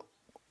 So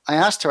I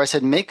asked her, I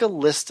said, make a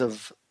list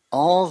of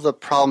all the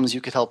problems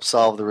you could help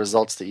solve, the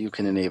results that you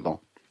can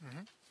enable.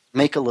 Mm-hmm.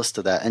 Make a list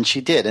of that. And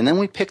she did. And then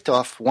we picked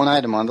off one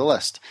item on the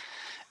list.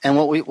 And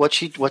what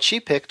she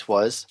picked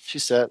was, she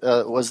said,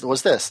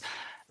 was this.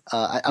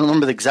 I don't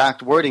remember the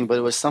exact wording, but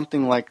it was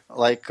something like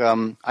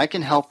I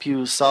can help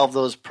you solve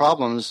those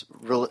problems,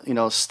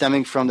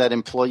 stemming from that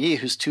employee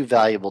who's too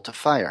valuable to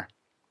fire.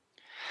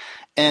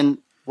 And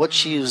what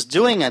she was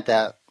doing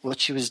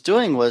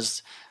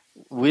was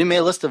we made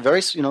a list of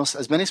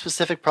as many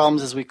specific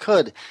problems as we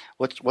could.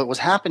 What was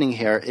happening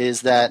here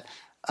is that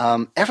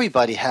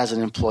everybody has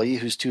an employee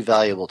who's too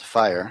valuable to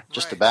fire,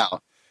 just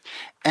about.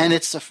 And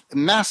it's a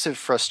massive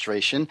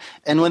frustration.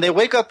 And when they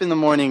wake up in the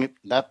morning,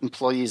 that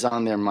employee is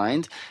on their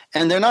mind,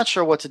 and they're not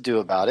sure what to do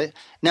about it.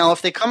 Now,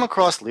 if they come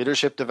across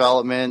leadership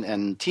development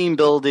and team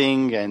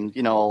building and,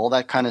 all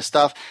that kind of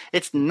stuff,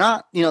 it's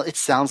not, it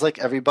sounds like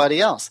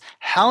everybody else.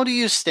 How do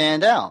you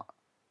stand out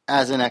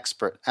as an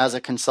expert, as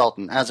a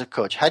consultant, as a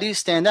coach? How do you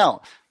stand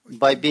out?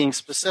 By being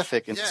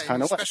specific in this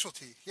kind of way.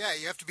 Specialty. Yeah,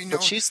 you have to be known.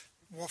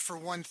 Well, for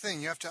one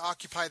thing, you have to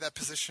occupy that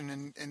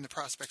position in the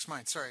prospect's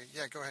mind. Sorry.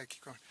 Yeah, go ahead.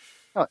 Keep going.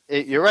 No,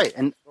 you're right.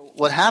 And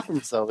what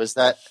happens, though, is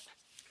that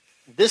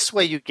this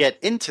way you get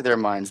into their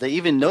minds. They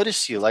even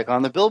notice you, like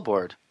on the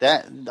billboard.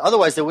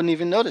 Otherwise, they wouldn't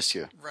even notice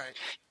you. Right.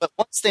 But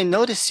once they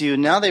notice you,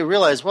 now they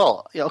realize,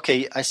 well,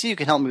 okay, I see you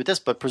can help me with this,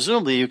 but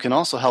presumably you can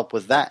also help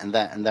with that and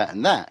that and that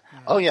and that.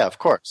 Mm-hmm. Oh, yeah, of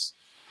course.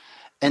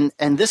 And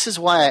this is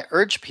why I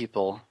urge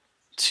people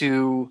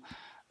to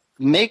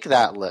make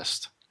that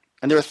list.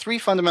 And there are three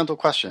fundamental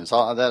questions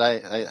that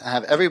I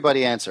have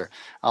everybody answer.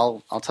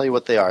 I'll tell you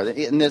what they are.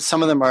 And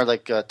some of them are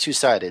like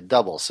two-sided,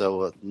 double,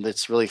 so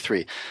it's really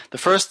three. The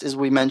first is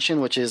we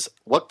mentioned, which is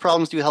what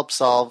problems do you help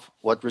solve?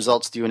 What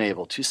results do you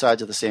enable? Two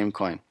sides of the same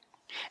coin.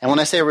 And when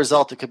I say a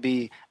result, it could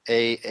be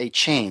a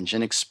change,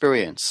 an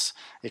experience.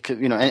 It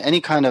could,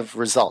 any kind of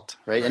result,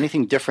 right?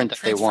 Anything different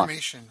that they want.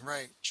 Transformation,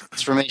 right.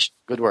 Transformation,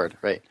 good word,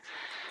 right.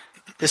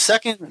 The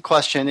second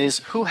question is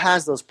who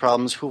has those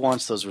problems? Who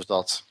wants those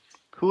results?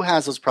 Who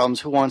has those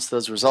problems? Who wants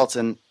those results?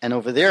 And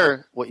over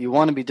there, what you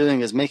want to be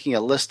doing is making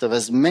a list of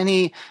as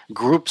many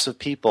groups of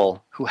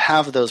people who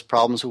have those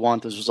problems, who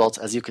want those results,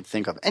 as you could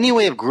think of. Any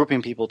way of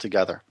grouping people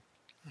together.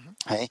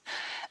 Mm-hmm. Okay?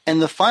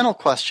 And the final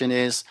question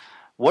is,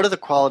 what are the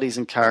qualities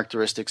and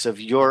characteristics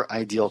of your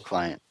ideal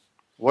client?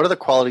 What are the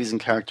qualities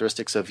and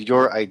characteristics of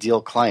your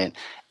ideal client?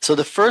 So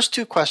the first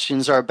two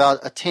questions are about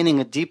attaining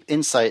a deep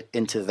insight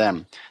into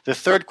them. The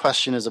third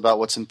question is about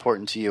what's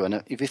important to you.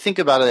 And if you think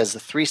about it as a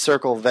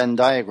three-circle Venn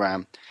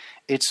diagram,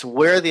 it's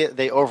where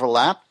they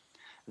overlap.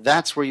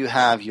 That's where you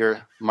have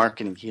your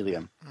marketing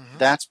helium. Mm-hmm.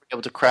 That's where you're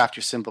able to craft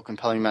your simple,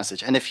 compelling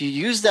message. And if you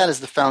use that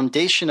as the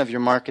foundation of your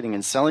marketing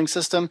and selling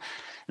system,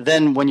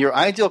 then when your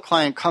ideal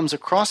client comes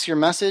across your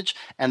message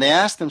and they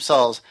ask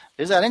themselves,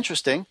 is that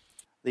interesting?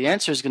 The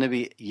answer is going to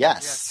be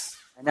yes.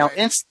 And now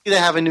instantly they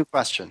have a new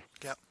question.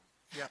 Yep.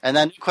 And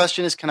that new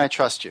question is, can I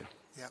trust you?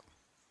 Yep.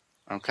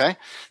 Okay?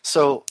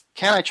 So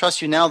can I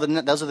trust you now?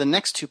 Those are the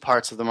next two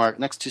parts of the market.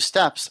 Next two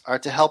steps are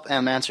to help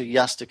them answer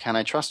yes to can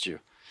I trust you?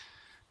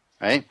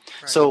 Right?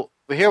 So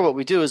here what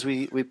we do is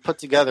we put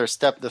together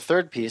the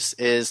third piece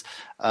is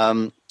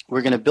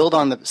we're going to build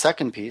on the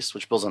second piece,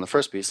 which builds on the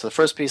first piece. So the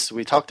first piece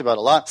we talked about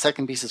a lot.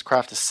 Second piece is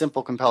craft a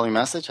simple, compelling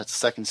message. That's the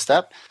second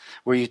step.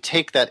 where you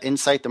take that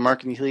insight, the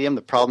marketing helium,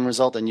 the problem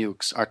result, and you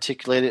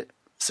articulate it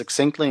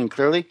succinctly and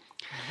clearly.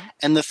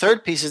 And the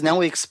third piece is now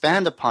we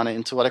expand upon it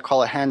into what I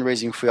call a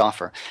hand-raising free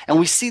offer. And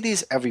we see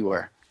these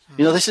everywhere.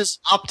 This is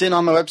opt in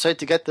on my website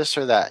to get this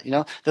or that.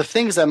 The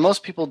things that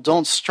most people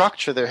don't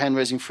structure their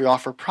hand-raising free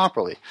offer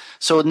properly.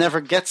 So it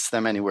never gets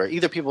them anywhere.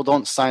 Either people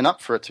don't sign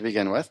up for it to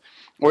begin with,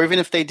 or even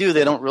if they do,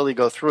 they don't really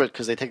go through it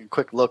because they take a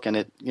quick look and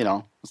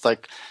it's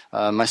like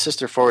my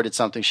sister forwarded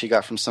something she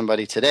got from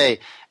somebody today,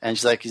 and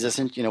she's like, "Is this,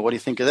 what do you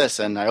think of this?"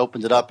 And I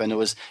opened it up, and it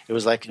was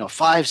like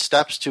 5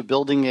 steps to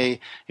building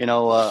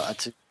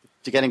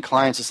to getting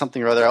clients or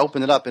something or other. I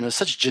opened it up, and it was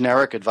such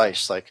generic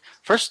advice. Like,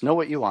 first, know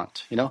what you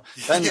want, then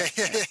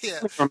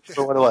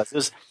remember what it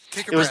was.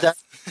 Take a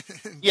breath.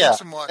 Yeah,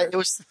 some water.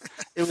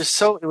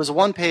 It was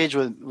one page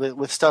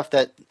with stuff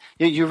that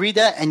you read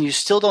that and you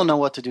still don't know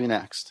what to do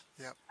next.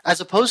 Yep. As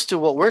opposed to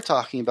what we're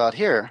talking about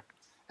here,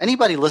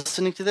 anybody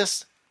listening to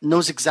this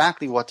knows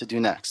exactly what to do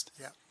next.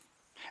 Yep.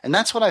 And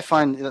that's what I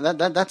find,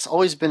 that's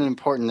always been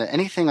important. That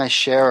anything I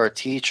share or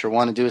teach or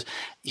want to do is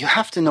you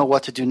have to know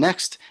what to do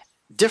next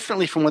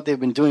differently from what they've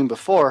been doing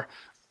before,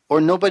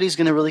 or nobody's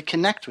going to really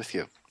connect with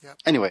you. Yep.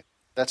 Anyway,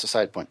 that's a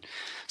side point.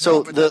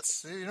 So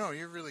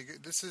you're really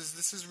good. This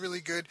is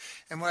really good.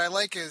 And what I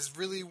like is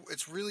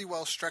it's really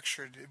well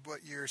structured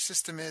what your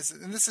system is.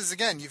 And this is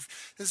again,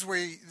 this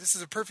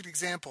is a perfect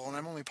example. And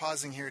I'm only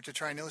pausing here to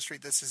try and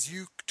illustrate this. Is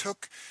you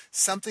took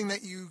something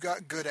that you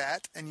got good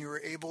at and you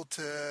were able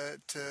to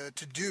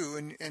do,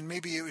 and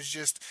maybe it was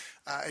just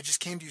it just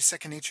came to you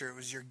second nature. It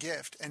was your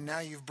gift, and now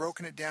you've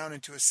broken it down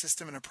into a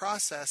system and a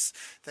process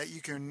that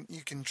you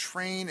can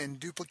train and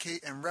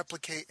duplicate and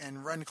replicate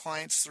and run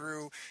clients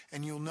through,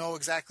 and you'll know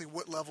exactly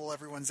what level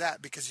everyone's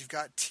at because you've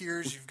got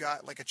tiers, you've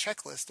got like a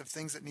checklist of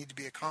things that need to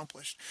be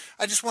accomplished.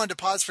 I just wanted to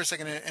pause for a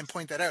second and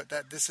point that out,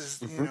 that this is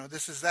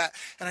this is that.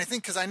 And I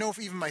think because I know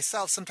even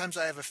myself, sometimes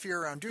I have a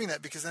fear around doing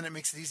that because then it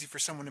makes it easy for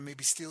someone to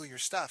maybe steal your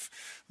stuff.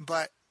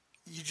 But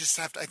you just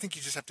have to. I think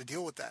you just have to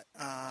deal with that.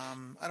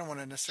 I don't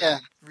want to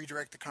necessarily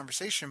redirect the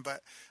conversation,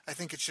 but I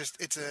think you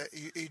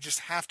just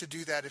have to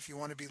do that if you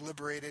want to be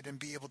liberated and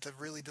be able to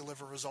really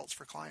deliver results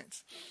for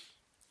clients.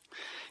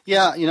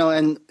 Yeah,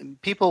 and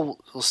people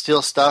will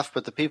steal stuff,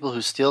 but the people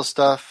who steal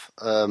stuff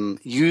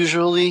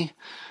usually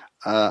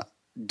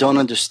don't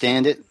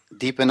understand it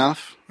deep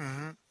enough,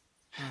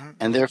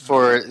 and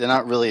therefore they're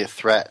not really a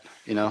threat.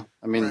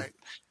 Right.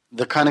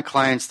 The kind of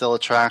clients they'll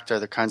attract are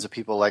the kinds of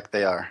people like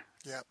they are.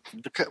 Yeah,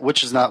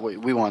 which is not what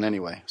we want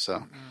anyway.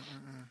 So,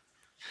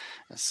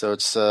 so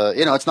it's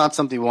it's not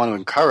something we want to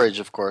encourage,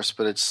 of course,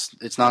 but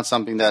it's not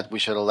something that we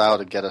should allow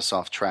to get us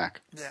off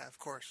track. Yeah, of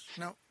course.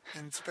 No,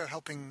 and it's about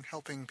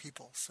helping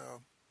people.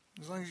 So,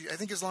 as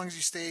long as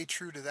you stay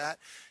true to that,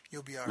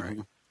 you'll be all right.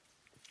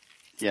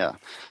 Yeah.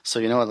 So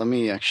you know what? Let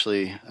me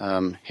actually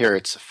here.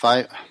 It's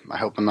 5. I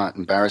hope I'm not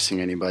embarrassing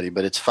anybody,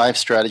 but it's 5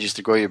 strategies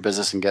to grow your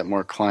business and get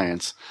more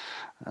clients.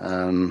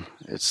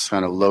 It's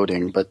kind of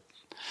loading, but.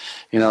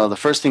 The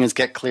first thing is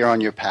get clear on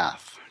your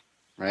path,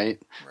 right?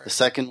 The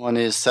second one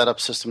is set up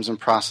systems and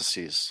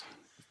processes.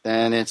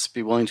 Then it's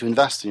be willing to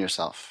invest in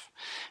yourself.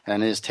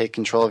 And it is take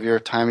control of your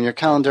time and your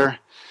calendar.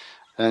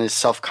 Then it's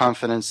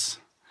self-confidence.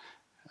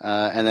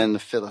 And then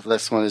the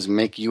next one is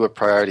make you a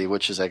priority,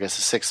 which is, I guess,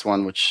 the 6th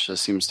one, which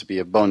seems to be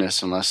a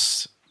bonus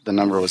unless the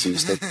number was a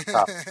mistake at the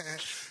top.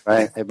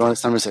 Right? A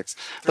bonus number 6.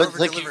 But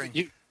like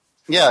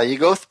you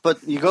go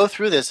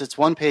through this. It's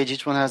one page.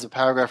 Each one has a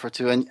paragraph or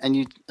two. And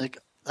you like,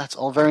 that's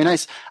all very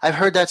nice. I've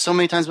heard that so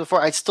many times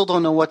before. I still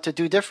don't know what to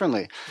do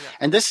differently. Yeah.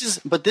 And this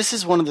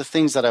is one of the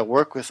things that I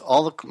work with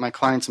all of my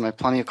clients in my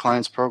Plenty of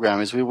Clients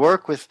program is we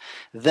work with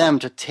them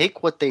to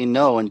take what they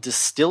know and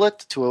distill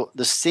it to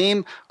the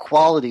same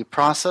quality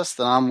process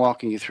that I'm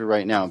walking you through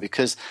right now,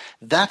 because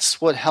that's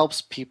what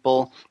helps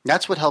people.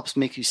 That's what helps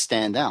make you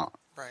stand out.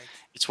 Right.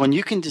 It's when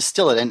you can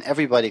distill it, and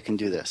everybody can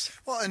do this.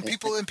 Well, and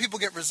people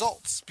get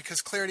results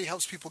because clarity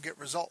helps people get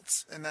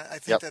results, and I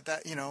think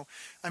that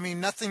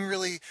nothing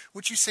really.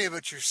 What you say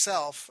about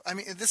yourself,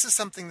 this is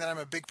something that I'm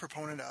a big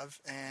proponent of,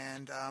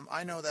 and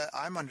I know that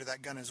I'm under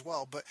that gun as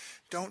well. But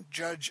don't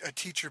judge a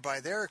teacher by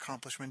their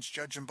accomplishments;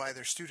 judge them by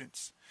their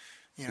students.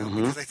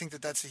 Because I think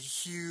that that's a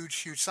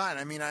huge, huge sign.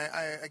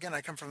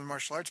 I come from the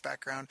martial arts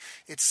background.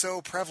 It's so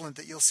prevalent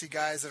that you'll see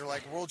guys that are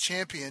like world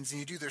champions, and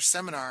you do their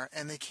seminar,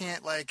 and they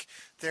can't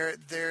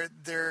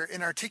they're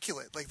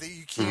inarticulate. Like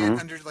you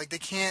can't they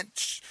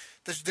can't.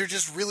 They're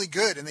just really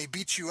good, and they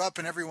beat you up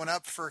and everyone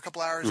up for a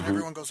couple hours, and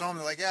everyone goes home.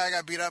 They're like, "Yeah, I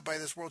got beat up by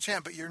this world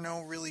champ," but you're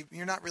not really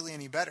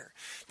any better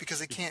because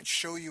they can't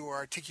show you or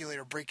articulate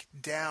or break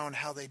down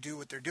how they do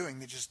what they're doing.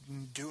 They just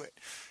do it.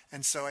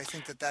 And so I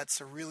think that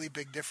that's a really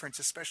big difference,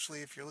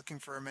 especially if you're looking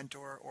for a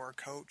mentor or a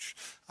coach,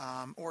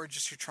 or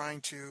just you're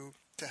trying to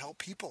help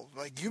people.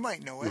 Like you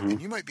might know it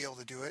and you might be able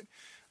to do it.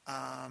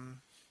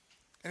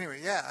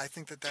 Anyway, I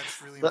think that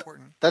that's really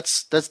important.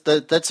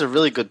 That's a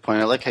really good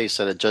point. I like how you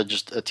said it.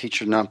 Judge a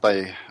teacher not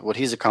by what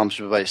he's accomplished,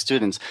 but by his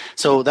students.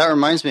 So that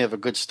reminds me of a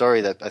good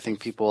story that I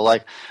think people will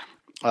like.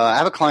 I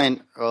have a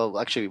client. Well,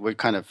 actually, we're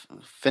kind of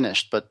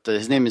finished, but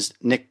his name is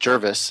Nick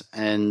Jervis.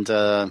 And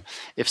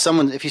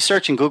if you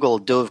search in Google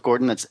Dov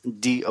Gordon, that's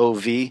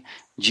DovGordon,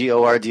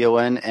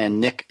 and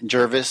Nick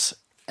Jervis,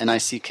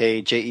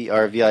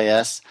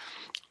 NickJervis.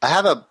 I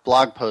have a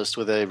blog post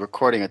with a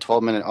recording, a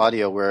 12-minute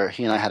audio where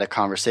he and I had a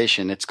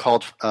conversation. It's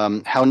called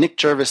 "How Nick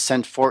Jervis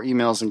Sent 4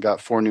 Emails and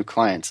Got 4 New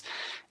Clients."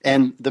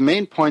 And the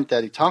main point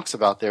that he talks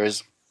about there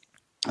is,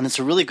 and it's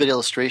a really good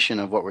illustration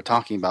of what we're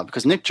talking about,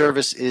 because Nick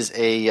Jervis is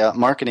a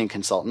marketing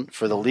consultant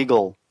for the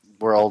legal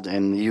world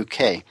in the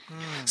UK.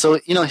 So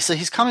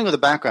he's coming with a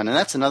background, and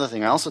that's another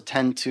thing. I also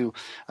tend to,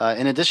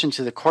 in addition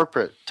to the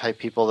corporate type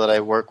people that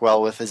I work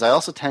well with, is I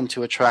also tend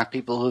to attract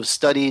people who have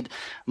studied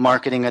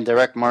marketing and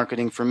direct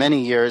marketing for many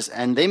years,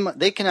 and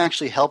they can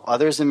actually help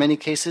others in many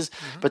cases,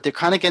 but they're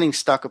kind of getting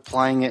stuck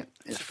applying it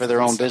for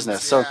their own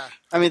business. So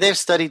I mean, they've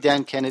studied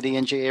Dan Kennedy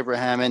and Jay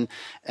Abraham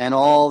and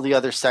all the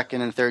other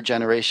second and third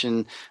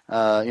generation,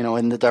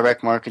 in the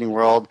direct marketing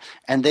world,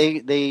 and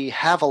they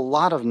have a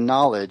lot of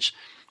knowledge,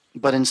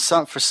 but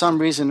for some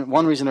reason,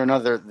 one reason or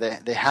another,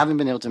 they haven't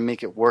been able to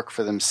make it work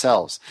for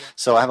themselves. Yeah.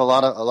 So I have a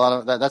lot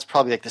of that. That's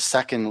probably like the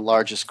second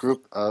largest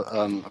group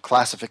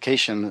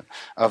classification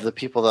of the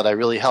people that I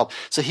really help.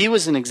 So he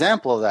was an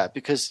example of that,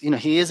 because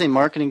he is a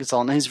marketing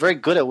consultant and he's very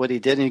good at what he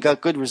did, and he got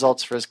good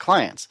results for his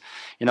clients.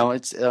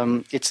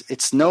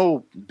 It's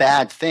no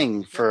bad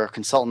thing for a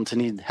consultant to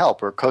need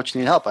help or a coach to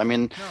need help. I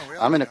mean,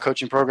 I'm in a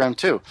coaching program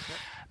too.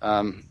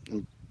 Yep.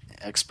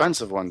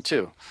 Expensive one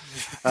too.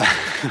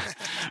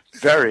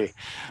 Very,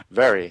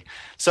 very.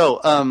 So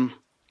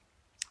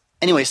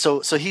anyway,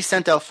 so he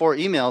sent out 4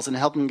 emails and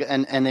helped him,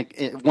 and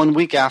it, 1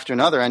 week after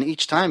another, and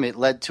each time it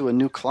led to a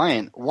new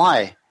client.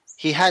 Why?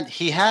 He had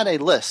a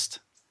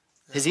list.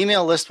 His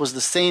email list was the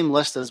same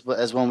list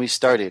as when we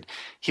started.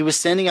 He was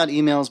sending out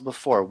emails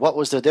before. What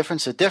was the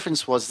difference? The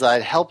difference was that I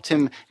helped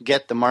him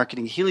get the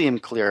marketing helium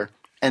clear,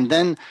 and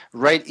then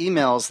write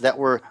emails that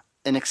were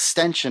an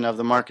extension of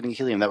the marketing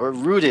helium, that were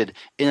rooted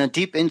in a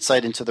deep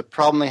insight into the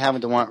problem they have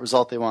and the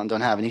result they want and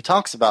don't have. And he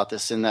talks about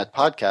this in that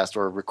podcast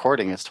or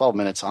recording. It's 12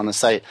 minutes on the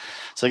site.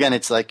 So again,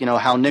 it's like,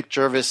 how Nick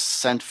Jervis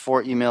sent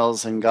 4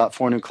 emails and got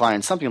 4 new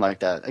clients, something like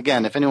that.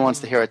 Again, if anyone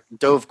wants to hear it,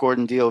 Dov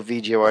Gordon,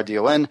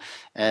 DovGordon,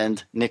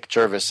 and Nick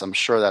Jervis, I'm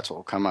sure that's what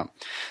will come up.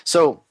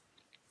 So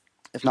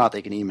if not,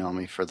 they can email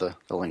me for the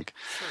link.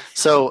 Sure.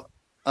 So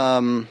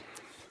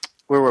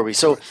where were we?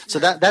 So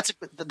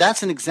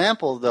that's an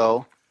example,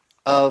 though,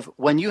 of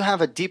when you have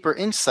a deeper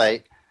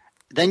insight,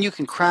 then you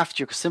can craft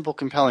your simple,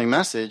 compelling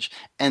message.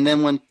 And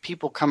then when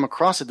people come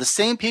across it, the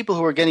same people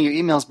who are getting your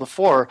emails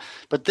before,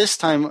 but this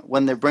time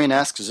when their brain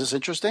asks, is this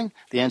interesting?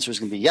 The answer is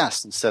going to be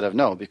yes instead of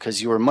no,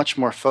 because you are much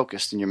more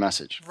focused in your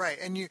message. Right.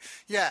 And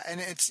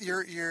and it's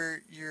you're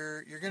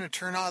going to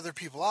turn other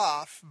people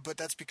off, but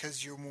that's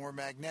because you're more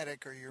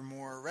magnetic or you're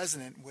more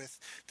resonant with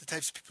the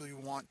types of people you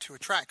want to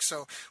attract.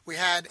 So we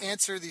had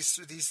answer these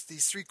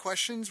 3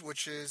 questions,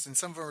 which is, and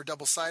some of them are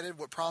double-sided.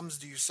 What problems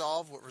do you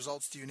solve? What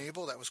results do you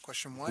enable? That was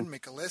question 1.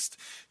 Make a list.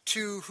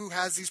 2, who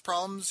has these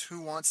problems? Who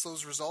wants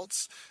those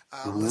results?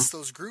 List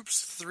those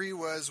groups. 3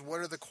 was, what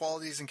are the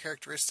qualities and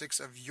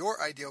characteristics of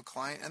your ideal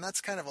client? And that's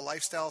kind of a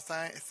lifestyle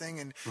thing,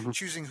 and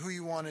choosing who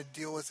you want to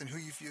deal with and who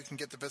you feel can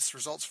get the best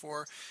results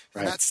for.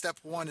 And that's step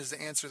 1, is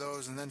to answer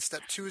those. And then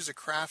step 2 is to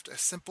craft a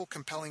simple,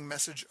 compelling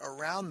message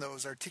around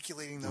those,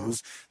 articulating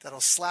those, that'll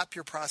slap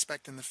your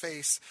prospect in the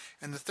face.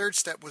 And the 3rd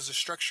step was to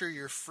structure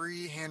your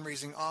free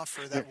hand-raising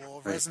offer that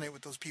will resonate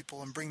with those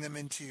people and bring them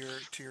into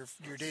your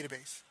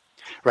database.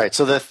 Right.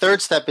 So the 3rd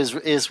step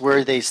is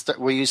where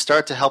where you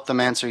start to help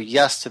them answer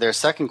yes to their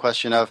second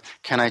question of,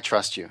 can I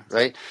trust you?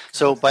 Right.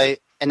 So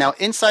and now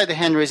inside the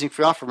hand raising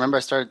free offer, remember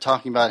I started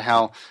talking about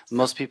how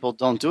most people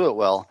don't do it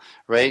well,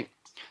 right?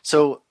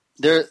 So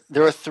there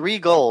are 3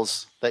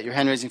 goals that your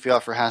hand raising free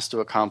offer has to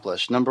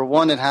accomplish. Number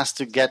 1, it has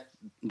to get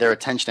their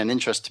attention and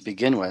interest to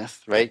begin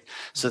with, right?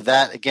 So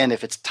that, again,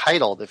 if it's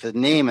titled, if the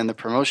name and the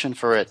promotion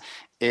for it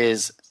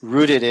is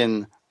rooted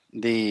in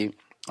the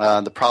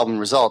problem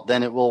result,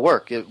 then it will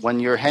work. When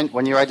your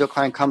ideal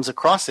client comes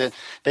across it,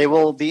 they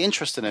will be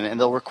interested in it and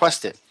they'll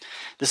request it.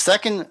 The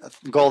second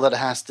goal that it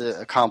has to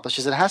accomplish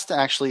is it has to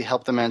actually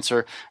help them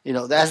answer,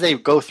 as they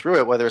go through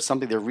it, whether it's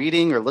something they're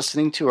reading or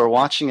listening to or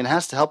watching, it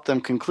has to help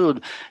them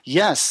conclude,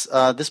 yes,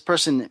 this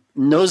person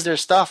knows their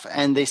stuff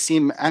and they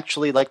seem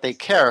actually like they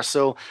care.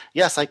 So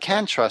yes, I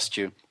can trust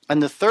you.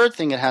 And the third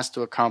thing it has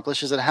to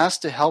accomplish is it has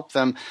to help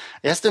them,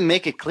 it has to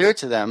make it clear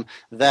to them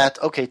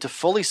that, okay, to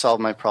fully solve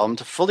my problem,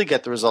 to fully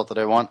get the result that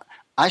I want,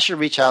 I should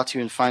reach out to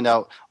you and find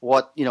out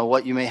what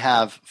you may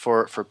have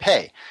for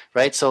pay,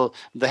 right? So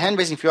the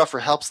hand-raising free offer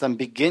helps them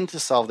begin to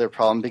solve their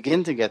problem,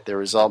 begin to get their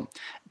result.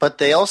 But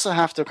they also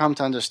have to come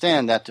to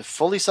understand that to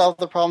fully solve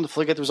the problem, to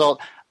fully get the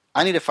result,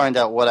 I need to find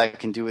out what I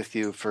can do with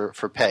you for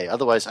pay.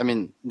 Otherwise,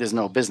 there's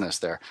no business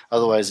there.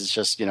 Otherwise, it's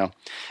just,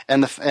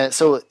 and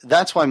so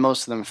that's why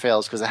most of them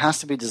fails, because it has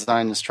to be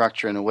designed and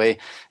structured in a way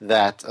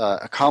that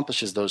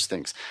accomplishes those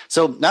things.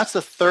 So that's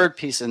the 3rd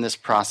piece in this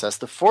process.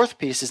 The 4th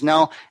piece is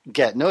now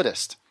get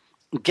noticed.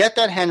 Get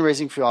that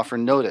hand-raising free offer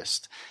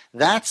noticed.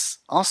 That's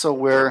also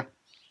where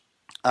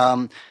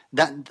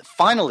that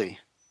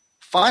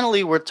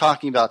finally we're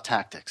talking about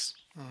tactics.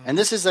 And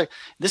this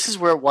is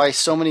why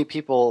so many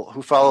people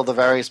who follow the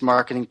various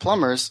marketing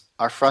plumbers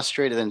are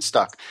frustrated and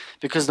stuck,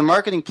 because the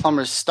marketing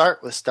plumbers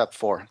start with step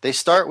 4. They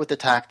start with the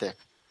tactic.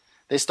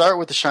 They start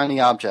with the shiny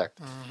object.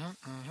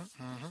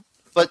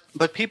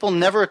 But people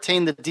never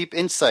attain the deep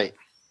insight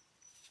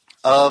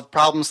of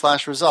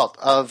problem/result.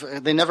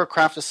 They never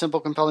craft a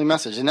simple, compelling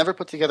message. They never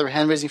put together a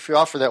hand-raising free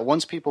offer that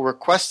once people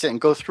request it and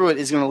go through it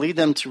is going to lead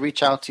them to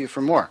reach out to you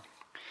for more.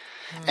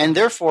 And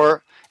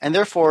therefore,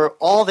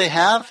 all they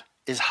have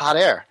is hot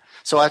air.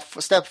 So at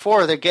step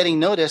 4, they're getting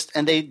noticed,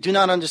 and they do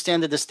not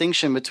understand the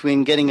distinction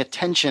between getting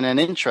attention and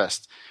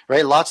interest.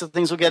 Right? Lots of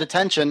things will get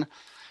attention.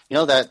 You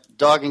know, that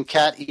dog and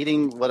cat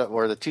eating,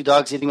 or the 2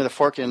 dogs eating with a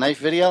fork and a knife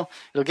video,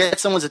 it'll get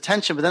someone's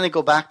attention, but then they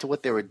go back to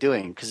what they were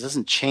doing because it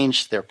doesn't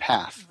change their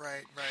path.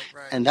 Right.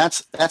 And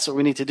that's what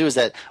we need to do is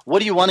that, what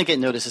do you want to get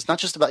noticed? It's not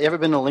just about, you ever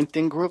been in a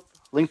LinkedIn group?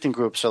 LinkedIn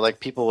groups are like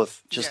people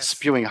with just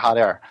spewing hot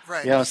air.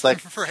 Right. You know, it's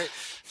like right.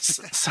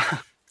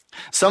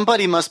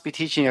 Somebody must be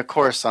teaching a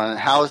course on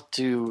how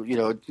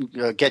to,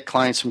 get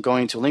clients from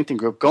going to a LinkedIn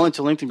group. Go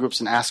into LinkedIn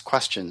groups and ask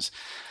questions.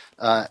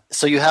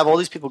 So you have all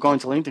these people going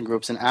to LinkedIn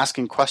groups and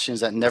asking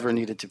questions that never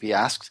needed to be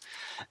asked.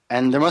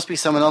 And there must be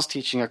someone else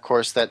teaching a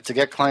course that to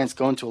get clients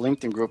go into a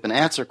LinkedIn group and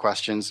answer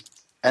questions.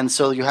 And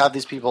so you have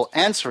these people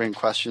answering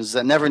questions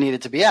that never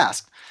needed to be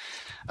asked.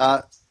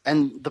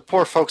 And the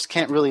poor folks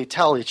can't really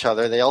tell each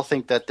other. They all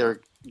think that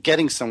they're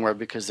getting somewhere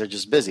because they're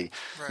just busy.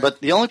 Right.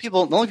 But the only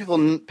people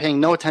paying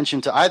no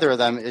attention to either of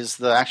them is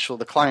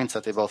the clients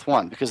that they both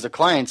want, because the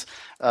clients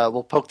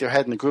will poke their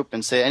head in the group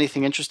and say,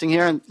 anything interesting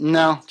here? And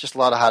no, just a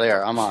lot of hot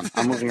air. I'm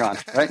moving on.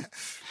 Right?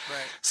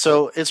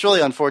 So it's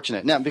really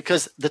unfortunate. Now,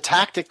 because the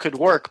tactic could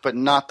work, but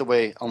not the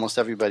way almost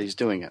everybody's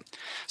doing it.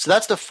 So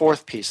that's the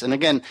 4th piece. And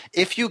again,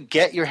 if you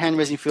get your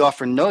hand-raising free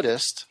offer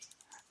noticed,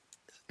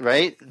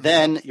 right,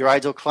 then your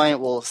ideal client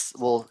will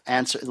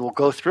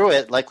go through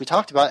it like we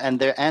talked about, and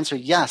their answer,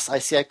 yes, I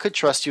see, I could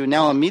trust you.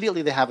 Now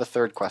immediately they have a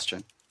 3rd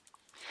question.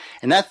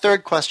 And that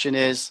 3rd question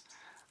is,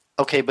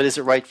 okay, but is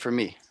it right for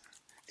me?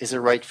 Is it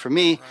right for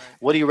me? Right.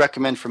 What do you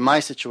recommend for my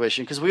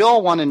situation? Because we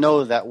all want to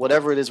know that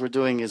whatever it is we're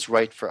doing is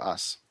right for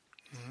us.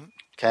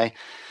 Okay?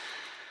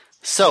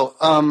 So,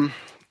 and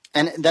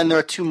then there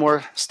are 2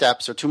 more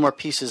steps or 2 more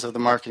pieces of the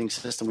marketing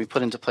system we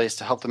put into place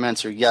to help them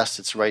answer, yes,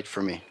 it's right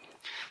for me.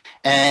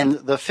 And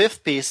the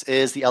 5th piece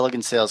is the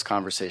elegant sales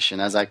conversation,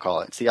 as I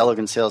call it. It's the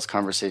elegant sales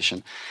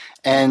conversation.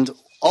 And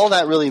all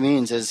that really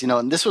means is,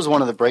 and this was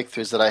one of the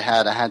breakthroughs that I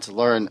had to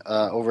learn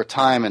over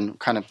time and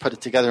kind of put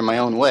it together in my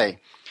own way,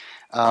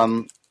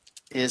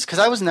 is because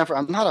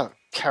I'm not a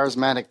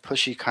charismatic,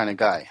 pushy kind of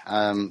guy.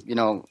 I'm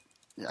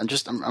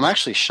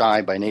actually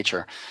shy by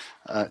nature.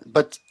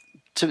 But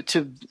to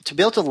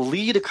be able to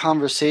lead a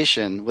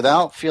conversation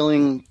without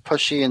feeling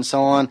pushy and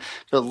so on,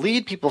 but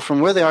lead people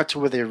from where they are to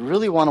where they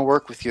really want to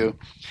work with you.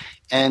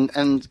 And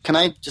can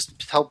I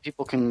just help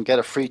people can get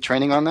a free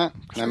training on that?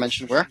 Can I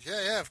mention where?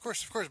 Yeah, of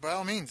course, by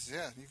all means.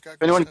 Yeah, you've got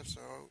good stuff. So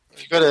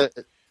if you go to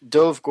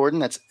Dov Gordon,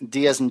 that's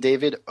D as in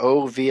David,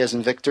 O, V as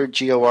in Victor,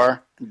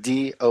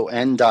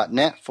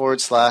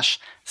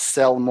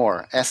 GORDON.net/sell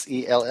more,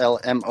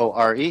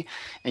 SELLMORE,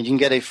 and you can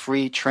get a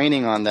free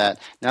training on that.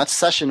 Now, it's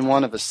session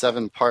 1 of a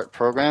 7-part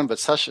program, but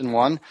session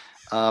 1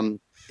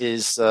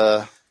 is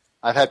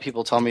I've had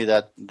people tell me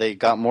that they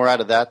got more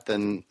out of that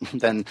than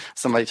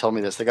somebody told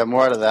me this. They got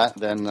more out of that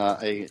than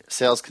a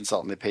sales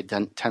consultant they paid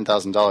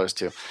 $10,000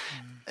 to.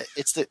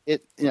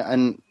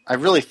 And I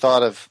really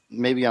thought of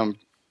maybe I'm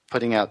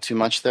putting out too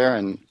much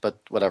there, but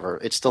whatever,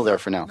 it's still there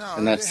for now. No,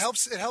 and it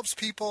helps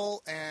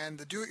people, and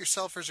the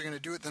do-it-yourselfers are going to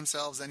do it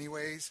themselves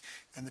anyways,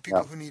 and the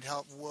people who need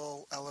help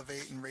will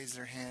elevate and raise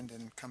their hand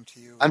and come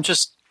to you.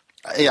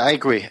 I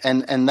agree,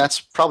 and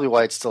that's probably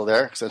why it's still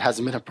there, because it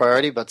hasn't been a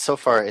priority. But so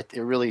far, it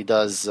really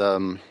does.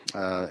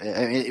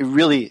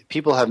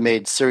 People have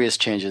made serious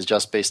changes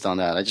just based on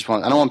that. I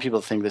don't want people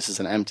to think this is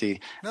an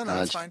empty. No,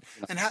 it's fine.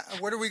 And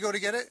where do we go to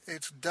get it?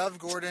 It's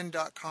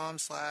dovgordon.com/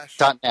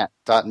 .net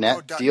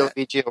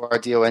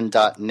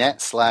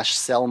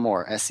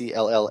DOVGORDON.net/sellmore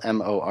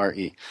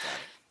SELLMORE.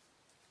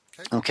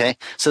 Okay,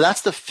 so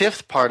that's the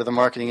 5th part of the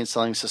marketing and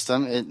selling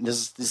system.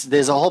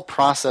 There's a whole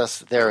process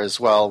there as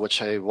well,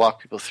 which I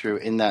walk people through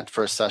in that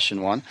first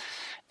session 1.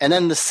 And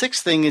then the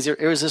 6th thing is your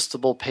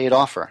irresistible paid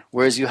offer,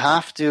 whereas you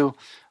have to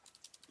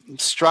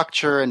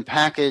structure and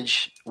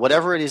package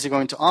whatever it is you're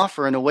going to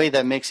offer in a way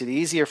that makes it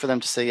easier for them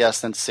to say yes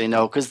than to say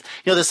no. Because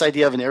this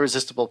idea of an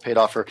irresistible paid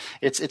offer,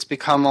 it's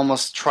become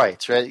almost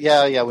trite, right?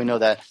 Yeah, we know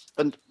that.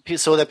 But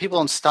so that people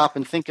don't stop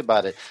and think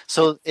about it.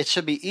 So it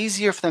should be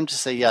easier for them to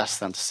say yes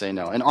than to say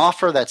no. An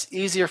offer that's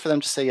easier for them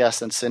to say yes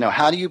than to say no.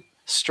 How do you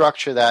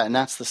structure that? And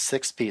that's the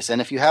 6th piece. And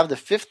if you have the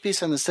 5th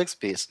piece and the 6th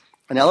piece,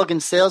 an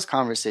elegant sales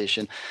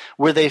conversation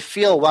where they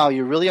feel, wow,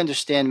 you really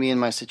understand me and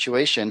my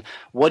situation.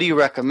 What do you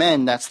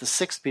recommend? That's the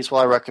 6th piece.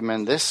 Well, I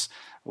recommend this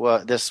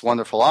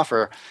wonderful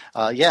offer.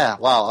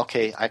 Wow,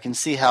 okay, I can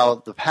see how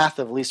the path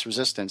of least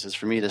resistance is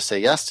for me to say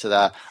yes to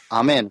that.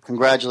 I'm in.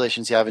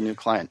 Congratulations, you have a new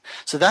client.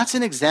 So that's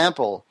an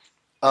example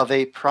of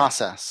a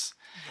process.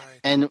 Right.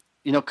 And,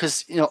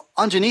 because,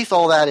 underneath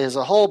all that is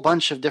a whole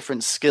bunch of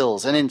different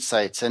skills and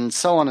insights and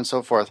so on and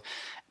so forth.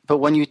 But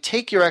when you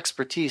take your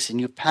expertise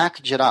and you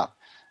package it up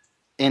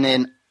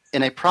in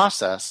a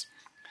process,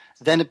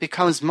 then it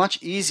becomes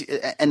much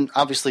easier. And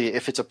obviously,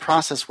 if it's a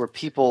process where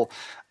people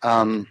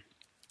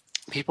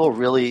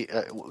really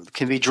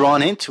can be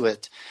drawn into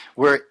it,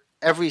 where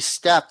every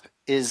step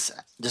is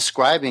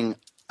describing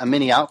a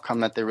mini outcome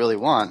that they really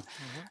want,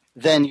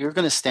 then you're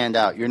going to stand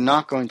out. You're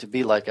not going to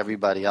be like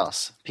everybody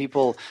else.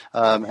 People,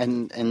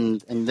 and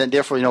then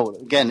therefore,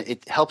 again,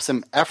 it helps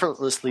them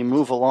effortlessly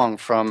move along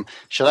from,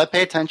 should I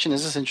pay attention?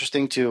 Is this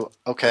interesting? To,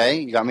 okay,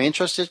 you got me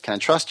interested. Can I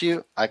trust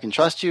you? I can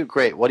trust you.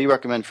 Great. What do you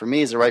recommend for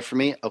me? Is it right for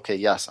me? Okay,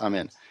 yes, I'm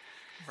in.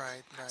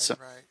 Right.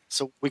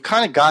 So we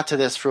kind of got to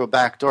this through a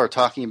back door,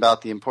 talking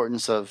about the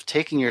importance of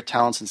taking your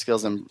talents and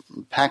skills and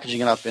packaging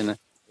it up in a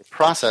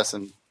process.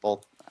 And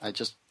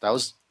that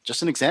was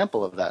just an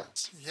example of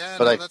that. Yeah,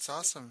 that's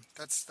awesome.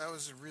 That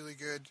was really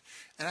good.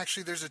 And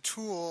actually, there's a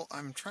tool,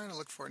 I'm trying to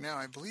look for it now.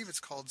 I believe it's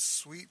called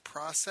Sweet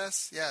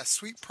Process. Yeah,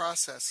 Sweet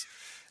Process.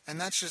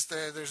 And that's just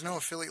there's no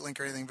affiliate link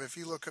or anything, but if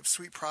you look up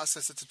Sweet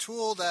Process, it's a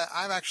tool that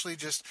I've actually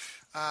just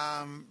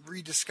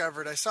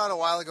rediscovered. I saw it a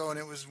while ago, and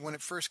it was when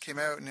it first came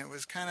out, and it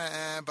was kind of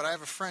but I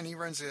have a friend, he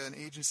runs an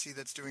agency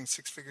that's doing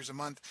 6 figures a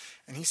month,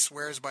 and he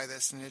swears by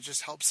this, and it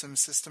just helps him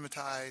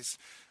systemize,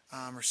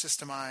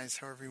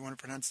 however you want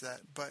to pronounce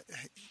that, but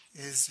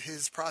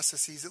his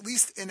processes, at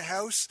least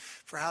in-house,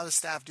 for how the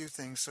staff do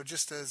things. So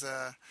just as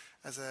an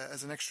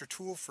extra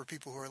tool for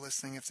people who are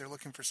listening, if they're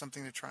looking for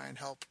something to try and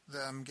help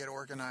them get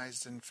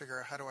organized and figure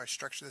out how do I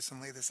structure this and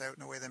lay this out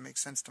in a way that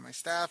makes sense to my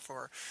staff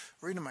or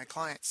even my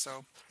clients.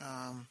 So,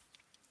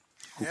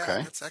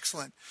 okay. That's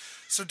excellent.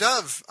 So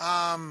Dov,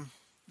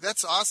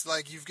 that's awesome.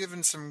 Like, you've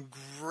given some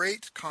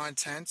great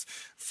content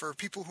for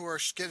people who are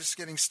just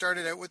getting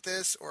started out with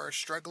this or are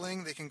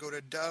struggling. They can go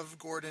to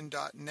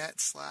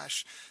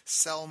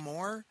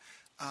dovgordon.net/sell-more.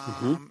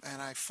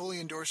 And I fully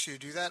endorse you to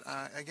do that.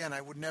 Again,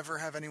 I would never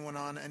have anyone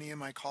on any of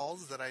my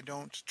calls that I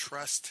don't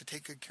trust to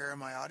take good care of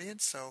my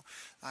audience. So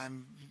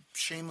I'm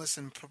shameless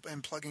in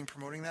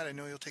promoting that. I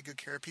know you'll take good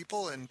care of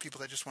people, and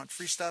people that just want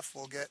free stuff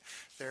will get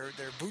their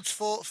boots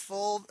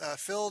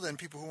filled, and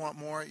people who want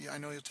more, I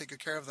know you'll take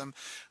good care of them.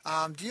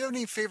 Do you have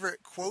any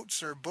favorite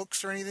quotes or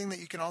books or anything that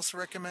you can also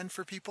recommend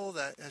for people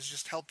that has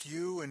just helped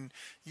you and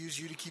use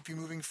you to keep you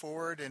moving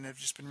forward and have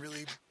just been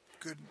really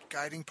good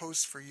guiding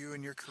posts for you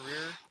in your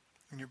career?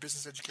 In your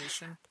business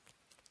education?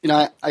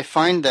 I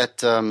find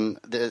that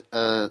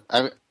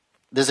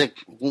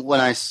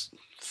when I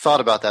thought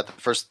about that, the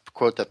first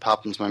quote that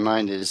popped into my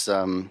mind is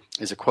a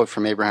quote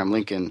from Abraham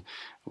Lincoln,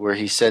 where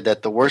he said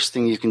that the worst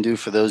thing you can do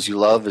for those you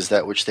love is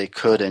that which they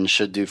could and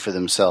should do for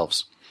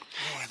themselves.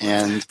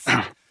 And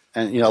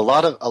a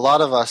lot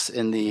of us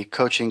in the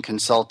coaching,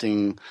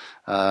 consulting,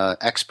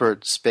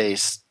 expert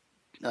space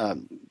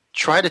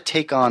try to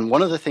take on.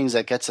 One of the things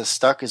that gets us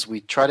stuck is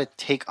we try to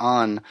take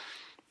on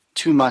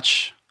too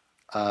much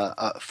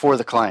for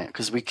the client,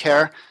 because we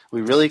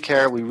really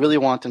care, we really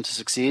want them to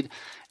succeed,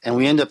 and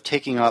we end up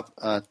taking up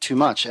too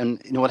much. And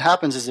what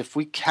happens is, if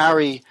we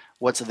carry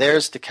what's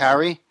theirs to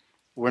carry,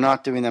 we're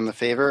not doing them a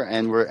favor,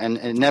 and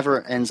it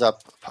never ends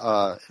up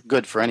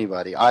good for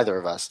anybody, either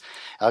of us.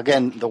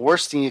 Again, the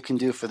worst thing you can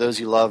do for those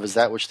you love is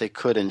that which they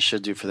could and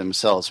should do for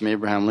themselves, from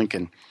Abraham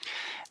Lincoln.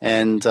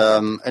 And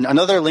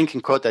another Lincoln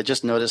quote that I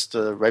just noticed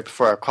right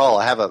before our call,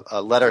 I have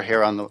a letter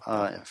here on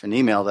an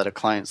email that a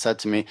client said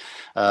to me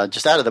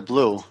just out of the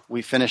blue.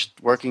 We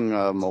finished working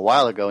a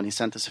while ago, and he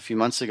sent this a few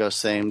months ago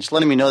saying, just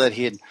letting me know that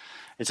it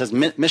says,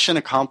 mission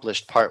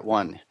accomplished, part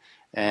 1.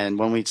 And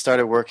when we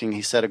started working,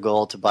 he set a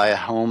goal to buy a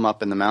home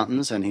up in the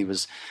mountains, and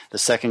the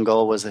second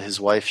goal was that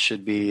his wife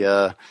should be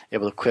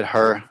able to quit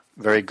her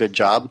very good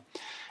job.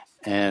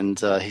 And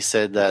he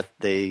said that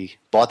they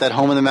bought that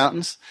home in the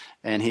mountains,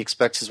 and he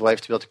expects his wife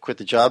to be able to quit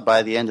the job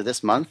by the end of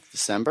this month,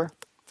 December.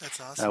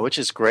 That's awesome. Which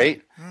is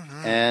great.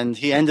 Mm-hmm. And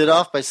he ended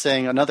off by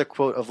saying another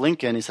quote of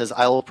Lincoln. He says,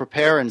 I will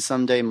prepare, and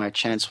someday my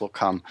chance will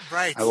come.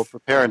 Right. I will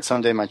prepare, and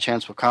someday my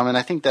chance will come. And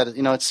I think that,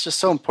 it's just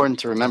so important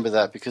to remember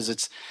that, because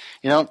it's,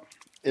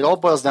 it all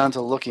boils down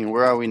to looking,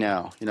 where are we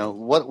now?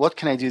 What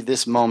can I do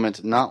this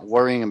moment, not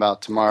worrying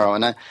about tomorrow?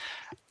 And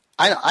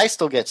I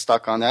still get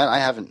stuck on that. I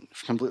haven't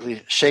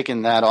completely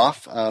shaken that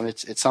off.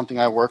 It's something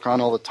I work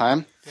on all the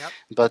time. Yep.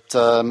 But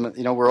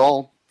we're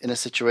all in a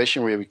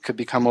situation where we could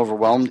become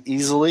overwhelmed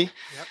easily. Yep.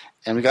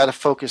 And we got to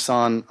focus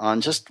on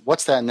just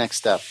what's that next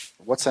step.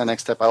 What's that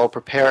next step? I will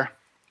prepare,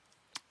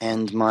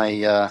 and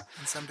my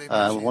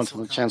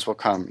chance will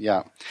come.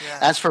 Yeah.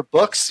 As for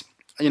books,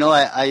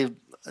 a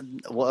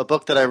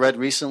book that I read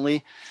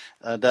recently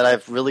that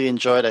I've really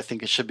enjoyed. I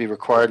think it should be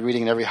required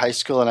reading in every high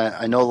school, and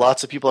I know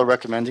lots of people are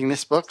recommending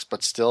this book,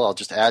 but still I'll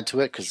just add to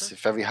it, because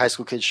if every high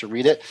school kid should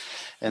read it,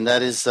 and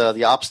that is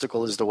The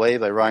Obstacle is the Way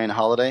by Ryan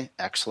Holiday.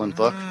 Excellent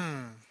book.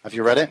 Have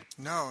you read it?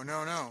 No,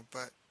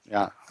 but...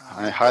 Yeah,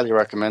 I highly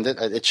recommend it.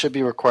 It should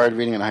be required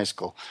reading in high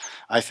school,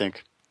 I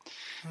think.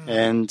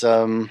 And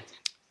a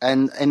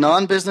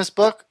non-business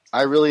book,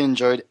 I really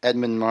enjoyed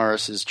Edmund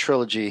Morris's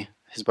trilogy,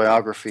 his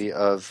biography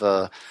of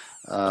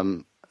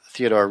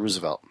Theodore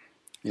Roosevelt.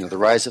 The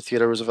rise of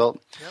Theodore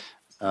Roosevelt. Yep.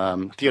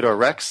 Theodore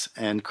Rex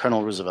and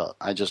Colonel Roosevelt.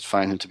 I just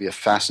find him to be a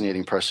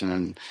fascinating person,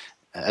 and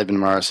Edmund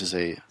Morris is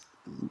a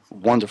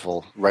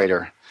wonderful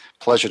writer.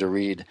 Pleasure to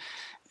read.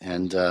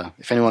 And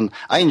if anyone,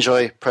 I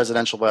enjoy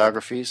presidential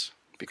biographies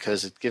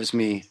because it gives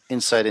me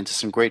insight into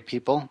some great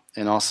people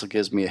and also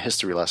gives me a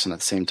history lesson at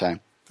the same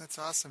time. That's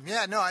awesome.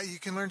 Yeah, no, you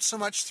can learn so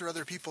much through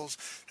other people's.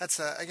 That's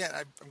again,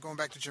 I'm going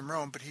back to Jim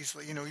Rohn, but he's,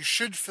 you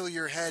should fill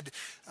your head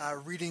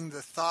reading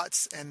the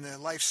thoughts and the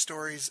life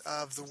stories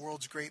of the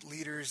world's great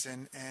leaders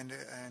and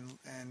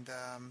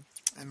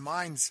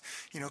minds.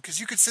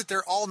 Because you could sit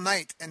there all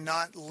night and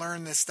not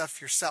learn this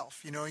stuff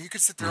yourself. You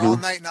could sit there all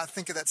night and not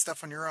think of that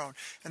stuff on your own.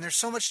 And there's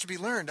so much to be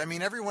learned. I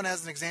mean, everyone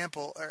has an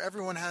example, or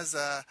everyone has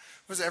a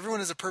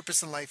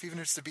purpose in life, even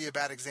if it's to be a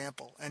bad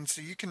example. And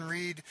so you can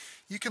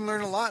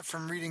learn a lot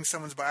from reading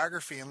someone's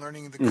biography and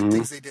learning the good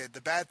things they did,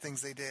 the bad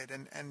things they did,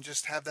 and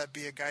just have that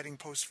be a guiding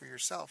post for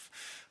yourself.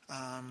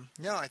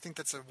 I think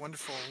that's a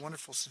wonderful,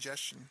 wonderful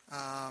suggestion.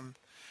 I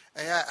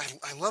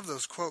love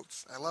those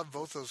quotes. I love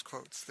both those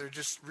quotes. They're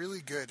just really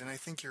good, and I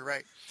think you're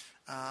right.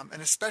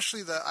 And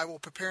especially I will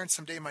prepare and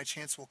someday my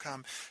chance will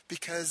come,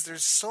 because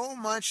there's so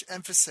much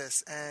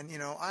emphasis, and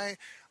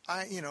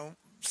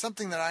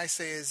something that I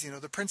say is,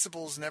 the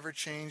principles never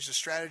change, the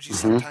strategies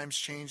sometimes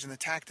change, and the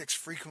tactics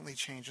frequently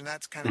change. And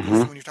that's kind of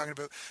easy when you're talking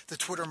about the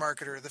Twitter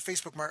marketer, the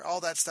Facebook marketer, all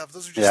that stuff.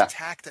 Those are just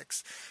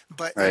tactics.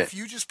 But if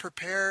you just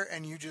prepare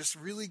and you just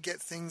really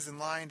get things in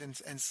line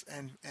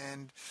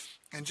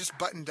and just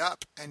buttoned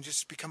up and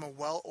just become a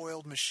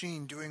well-oiled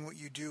machine doing what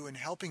you do and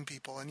helping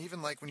people. And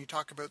even like when you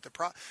talk about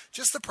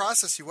the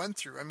process you went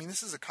through. I mean,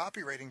 this is a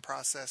copywriting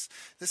process.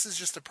 This is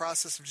just a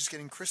process of just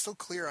getting crystal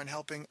clear on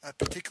helping a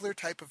particular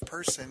type of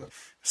person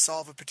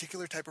solve a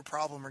particular type of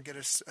problem or get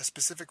a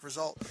specific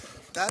result.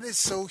 That is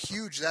so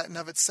huge, that in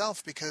of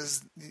itself,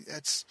 because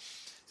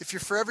if you're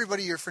for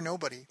everybody, you're for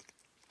nobody.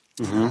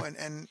 I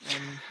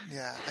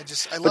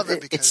love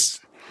it because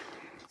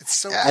it's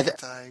so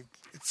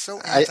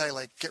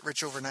like get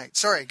rich overnight.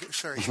 Sorry. I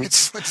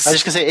was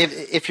just gonna say,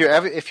 if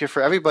you're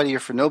for everybody,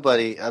 you're for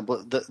nobody.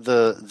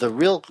 The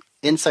real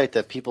insight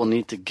that people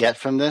need to get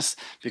from this,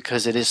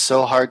 because it is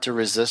so hard to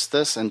resist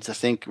this and to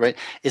think right,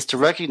 is to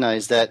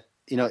recognize that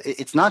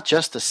it's not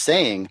just a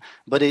saying,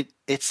 but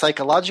it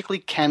psychologically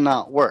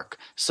cannot work.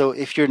 So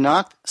if you're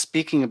not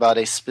speaking about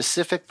a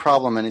specific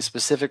problem and a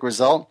specific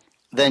result,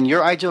 then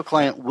your ideal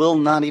client will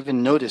not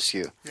even notice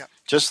you. Yeah.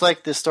 Just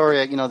like the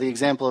story, the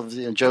example of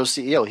Joe's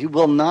CEO, he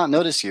will not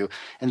notice you,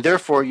 and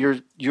therefore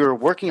you're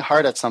working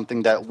hard at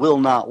something that will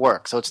not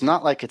work. So it's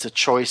not like it's a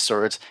choice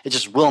or it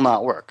just will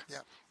not work.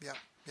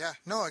 Yeah,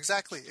 no,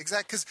 exactly.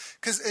 Because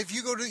if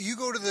you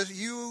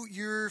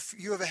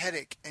have a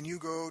headache and you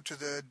go to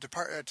the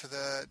to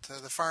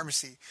the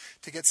pharmacy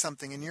to get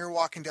something, and you're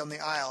walking down the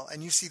aisle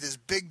and you see this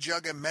big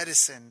jug of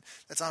medicine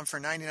that's on for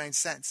 99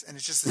 cents, and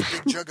it's just this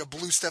big jug of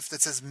blue stuff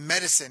that says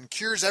medicine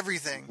cures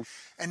everything,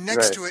 and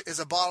next to it is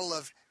a bottle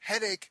of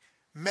headache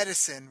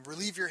medicine,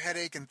 relieve your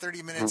headache in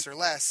 30 minutes or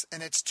less,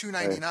 and it's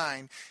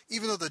 $2.99.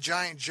 Even though the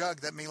giant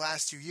jug that may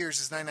last you years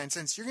is 99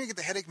 cents, you're going to get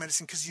the headache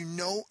medicine because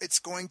it's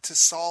going to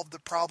solve the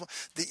problem,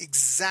 the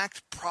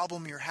exact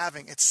problem you're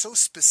having. It's so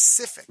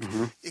specific.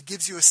 It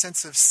gives you a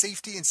sense of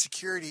safety and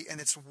security,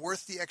 and it's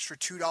worth the extra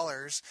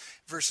 $2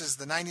 versus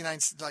the 99,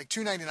 like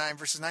 $2.99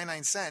 versus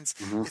 99 cents.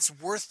 It's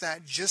worth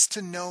that just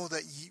to know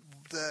that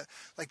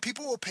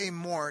people will pay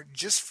more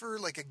just for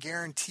like a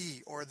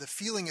guarantee or the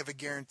feeling of a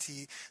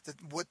guarantee that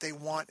what they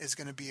want is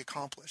going to be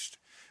accomplished,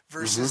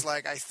 versus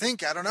I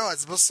don't know,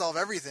 it's supposed to solve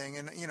everything.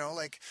 And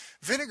like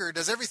vinegar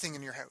does everything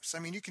in your house. I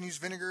mean, you can use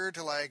vinegar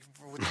to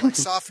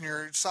soften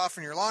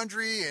your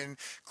laundry and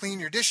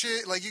clean your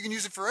dishes. Like you can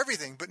use it for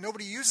everything, but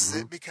nobody uses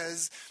it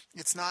because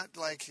it's not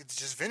like it's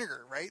just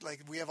vinegar, right?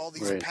 Like we have all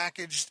these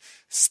packaged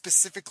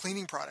specific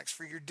cleaning products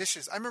for your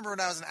dishes. I remember when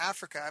I was in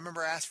Africa, I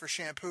asked for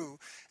shampoo,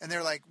 and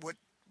they're like, what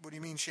do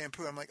you mean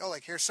shampoo? I'm like, oh,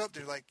 like hair soap.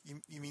 They're like,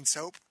 you mean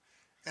soap?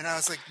 And I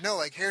was like, no,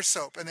 like hair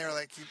soap. And they were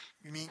like,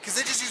 you mean, because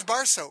they just use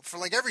bar soap for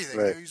like everything.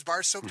 They use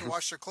bar soap to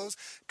wash their clothes,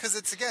 because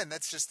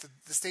that's just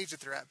the stage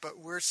that they're at. But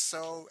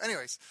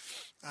anyways,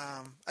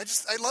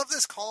 I love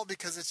this call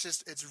because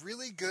it's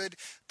really good.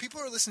 People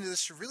who are listening to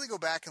this should really go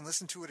back and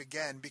listen to it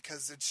again,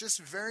 because it's just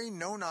very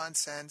no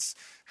nonsense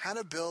how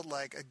to build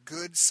like a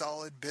good,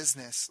 solid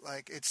business.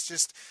 Like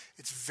it's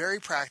very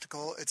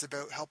practical. It's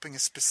about helping a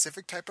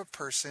specific type of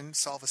person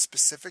solve a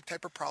specific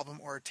type of problem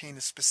or attain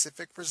a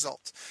specific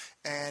result,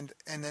 and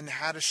then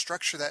how to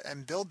structure that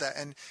and build that.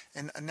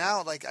 And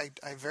now, like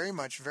I very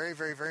much, very,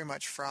 very, very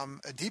much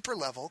from a deeper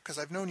level, because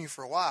I've known you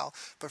for a while,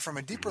 but from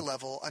a deeper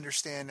level,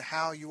 understand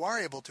how you are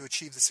able to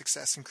achieve the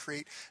success and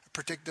create a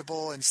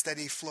predictable and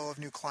steady flow of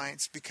new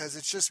clients, because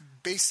it's just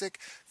basic,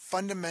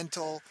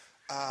 fundamental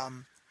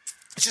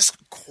it's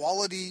just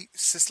quality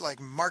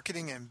like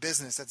marketing and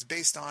business that's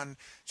based on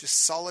just a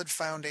solid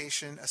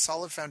foundation of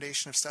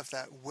stuff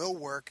that will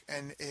work,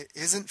 and it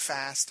isn't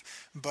fast,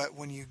 but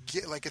when you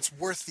get, like, it's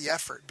worth the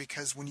effort,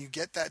 because when you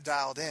get that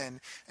dialed in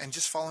and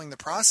just following the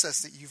process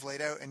that you've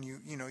laid out and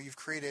you've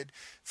created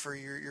for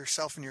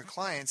yourself and your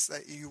clients,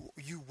 that you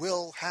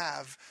will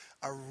have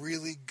a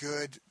really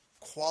good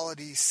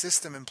quality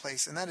system in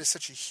place, and that is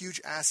such a huge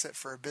asset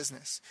for a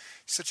business.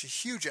 Such a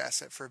huge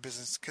asset for a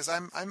business, because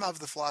I'm of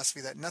the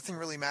philosophy that nothing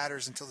really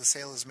matters until the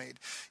sale is made.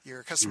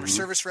 Your customer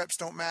service reps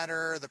don't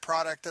matter. The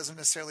product doesn't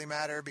necessarily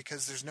matter,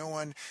 because there's no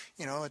one.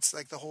 It's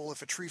like the whole,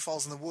 if a tree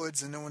falls in the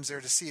woods and no one's there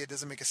to see it,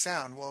 doesn't make a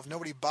sound. Well, if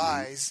nobody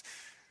buys,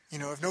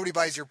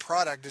 your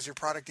product, does your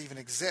product even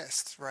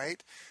exist,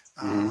 right?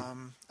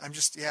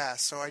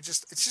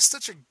 It's just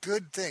such a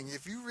good thing.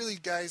 If you really,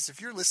 guys, if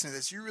you're listening to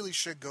this, you really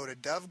should go to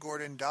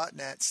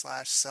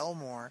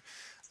dovgordon.net/sell-more.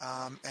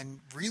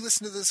 And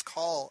re-listen to this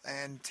call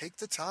and take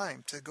the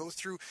time to go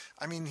through.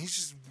 I mean,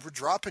 we're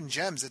dropping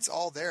gems. It's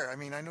all there. I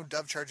mean, I know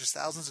Dov charges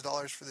thousands of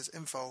dollars for this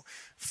info.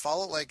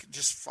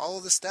 Just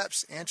follow the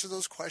steps, answer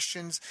those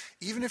questions.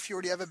 Even if you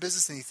already have a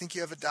business and you think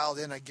you have it dialed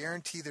in, I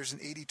guarantee there's an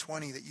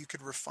 80/20 that you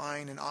could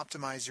refine and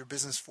optimize your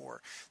business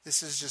for.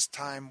 This is just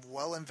time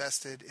well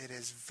invested. It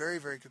is very,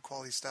 very good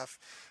quality stuff.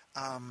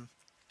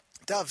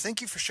 Dov,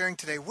 thank you for sharing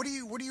today. What are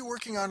you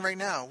working on right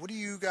now? What do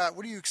you got?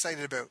 What are you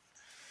excited about?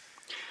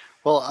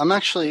 Well, I'm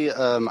actually,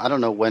 I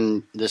don't know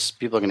when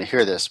people are going to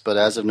hear this, but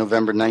as of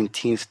November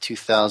 19th,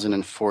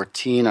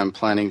 2014, I'm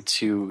planning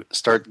to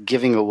start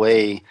giving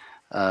away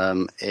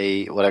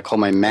what I call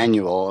my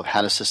manual of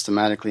how to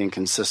systematically and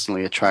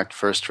consistently attract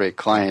first-rate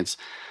clients.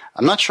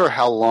 I'm not sure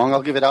how long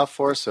I'll give it out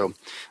for,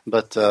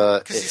 but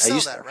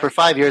for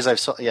 5 years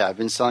I've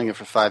been selling it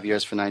for 5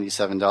 years for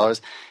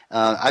 $97.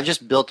 I've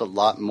just built a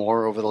lot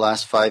more over the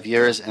last 5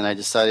 years, and I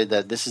decided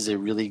that this is a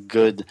really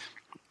good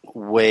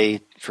way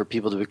for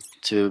people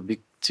to be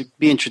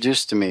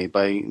introduced to me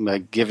by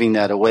giving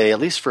that away, at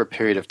least for a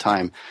period of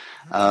time.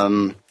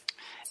 That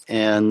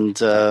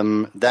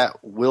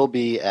will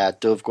be at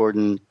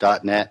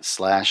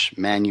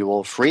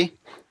dovgordon.net/manual free,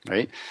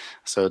 right?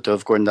 So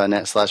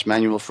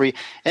dovgordon.net/manual free.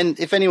 And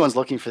if anyone's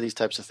looking for these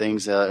types of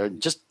things,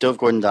 just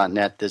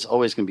dovgordon.net, there's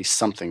always going to be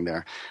something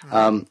there.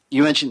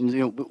 You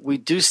mentioned we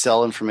do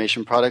sell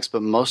information products,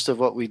 but most of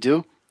what we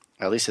do,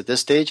 at least at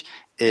this stage,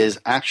 is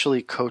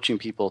actually coaching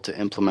people to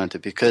implement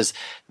it, because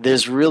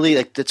there's really,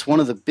 it's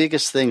one of the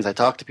biggest things. I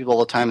talk to people all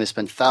the time. They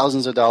spend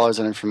thousands of dollars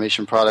on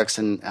information products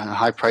and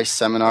high-priced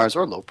seminars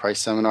or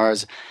low-priced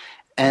seminars,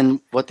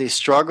 and what they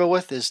struggle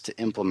with is to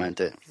implement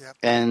it. Yep.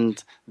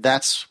 And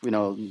that's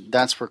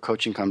where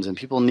coaching comes in.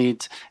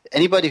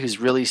 Anybody who's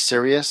really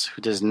serious,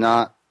 who does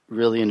not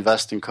really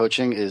invest in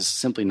coaching, is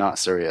simply not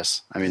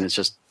serious. I mean,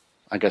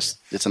 I guess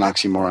it's an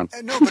oxymoron.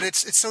 No, but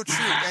it's so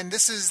true. And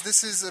this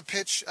is a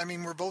pitch. I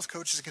mean, we're both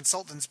coaches and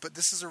consultants, but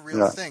this is a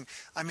real thing.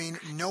 I mean,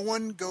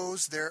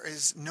 there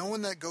is no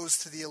one that goes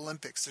to the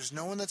Olympics. There's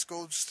no one that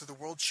goes to the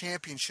World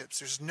Championships.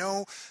 There's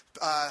no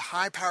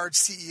high-powered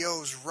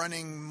CEOs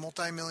running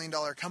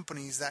multi-million-dollar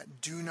companies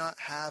that do not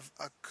have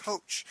a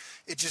coach.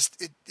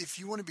 If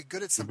you want to be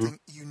good at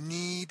something, you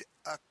need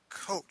a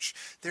coach.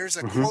 There's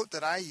a quote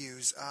that I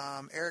use,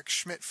 Eric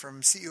Schmidt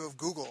from CEO of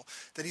Google,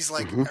 that he's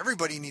like,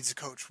 everybody needs a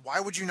coach. Why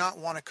would you not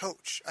want a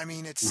coach? I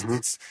mean,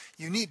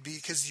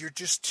 because you're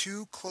just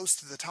too close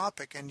to the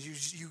topic, and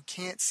you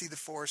can't see the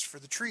forest for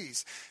the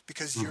trees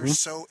because you're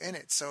so in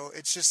it. So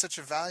it's just such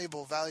a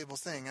valuable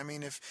thing. I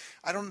mean,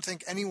 I don't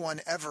think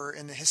anyone ever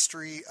in the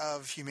history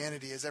of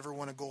humanity has ever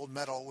won a gold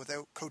medal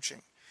without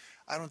coaching.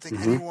 I don't think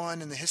anyone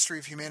in the history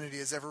of humanity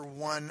has ever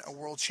won a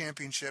world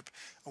championship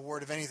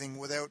award of anything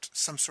without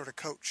some sort of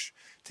coach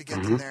to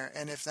get them there.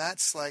 And if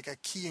that's like a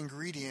key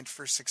ingredient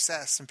for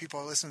success, and people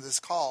are listening to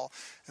this call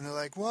and they're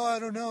like, well, I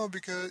don't know,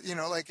 because,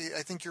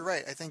 I think you're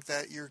right. I think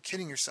that you're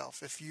kidding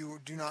yourself if you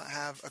do not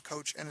have a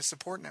coach and a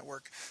support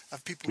network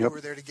of people who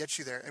are there to get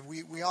you there. And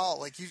we all,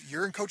 like,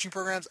 you're in coaching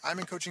programs, I'm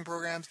in coaching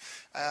programs,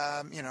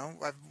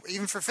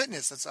 even for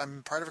fitness,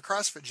 I'm part of a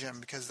CrossFit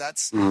gym, because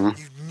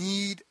you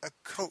need a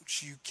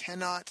coach. You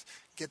cannot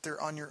get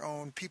there on your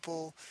own.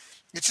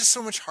 It's just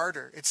so much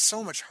harder. It's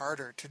so much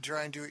harder to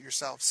try and do it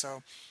yourself.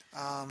 So,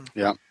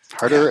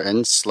 harder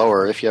and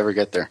slower if you ever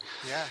get there.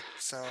 Yeah.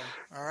 So,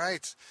 all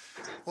right.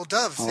 Well,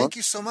 Dov, thank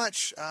you so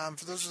much.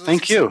 For those of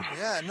thank you.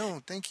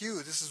 Thank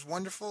you. This is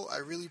wonderful. I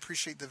really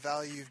appreciate the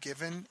value you've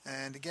given.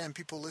 And again,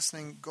 people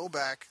listening, go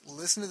back,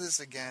 listen to this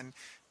again.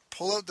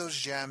 Pull out those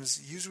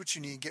gems, use what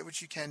you need, get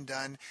what you can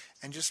done,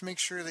 and just make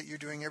sure that you're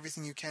doing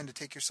everything you can to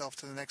take yourself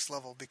to the next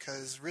level,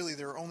 because really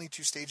there are only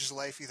two stages of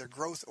life, either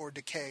growth or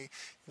decay.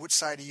 Which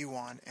side are you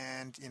on?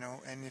 And,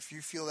 and if you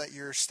feel that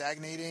you're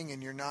stagnating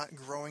and you're not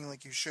growing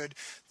like you should,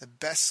 the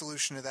best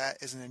solution to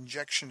that is an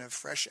injection of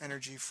fresh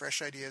energy,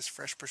 fresh ideas,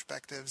 fresh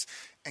perspectives,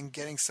 and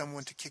getting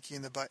someone to kick you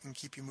in the butt and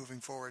keep you moving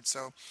forward.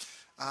 So,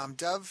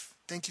 Dov,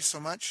 thank you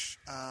so much.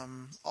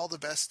 All the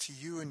best to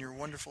you and your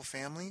wonderful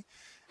family.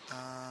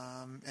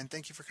 And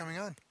thank you for coming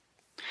on.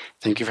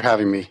 Thank you for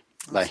having me.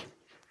 Bye.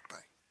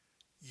 Bye.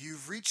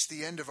 You've reached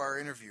the end of our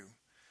interview.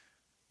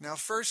 Now,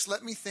 first,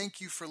 let me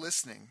thank you for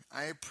listening.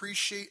 I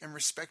appreciate and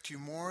respect you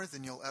more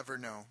than you'll ever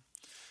know.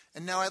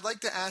 And now I'd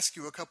like to ask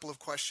you a couple of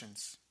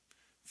questions.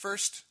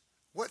 First,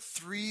 what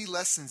 3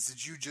 lessons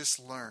did you just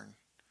learn?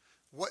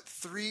 What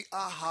 3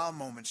 aha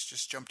moments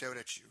just jumped out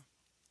at you?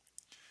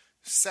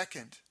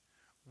 Second,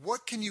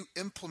 what can you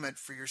implement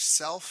for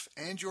yourself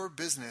and your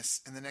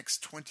business in the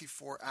next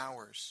 24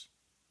 hours?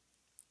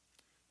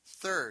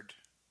 Third,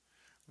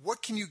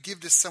 what can you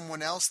give to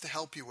someone else to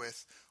help you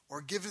with,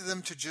 or give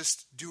them to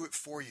just do it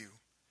for you?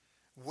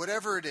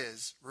 Whatever it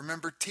is,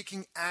 remember,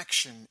 taking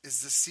action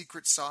is the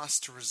secret sauce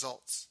to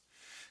results.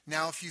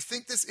 Now, if you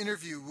think this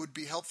interview would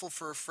be helpful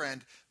for a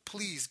friend,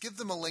 please give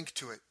them a link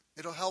to it.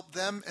 It'll help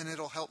them and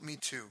it'll help me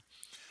too.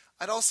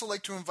 I'd also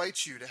like to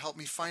invite you to help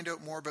me find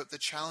out more about the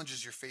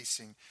challenges you're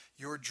facing,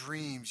 your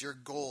dreams, your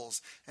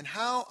goals, and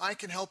how I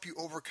can help you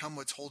overcome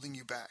what's holding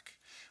you back.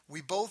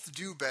 We both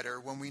do better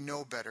when we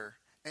know better,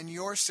 and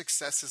your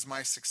success is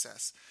my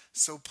success.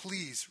 So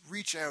please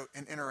reach out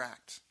and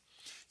interact.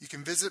 You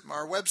can visit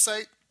our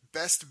website,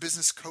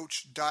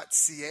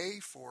 bestbusinesscoach.ca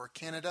for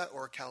Canada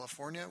or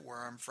California, where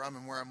I'm from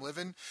and where I'm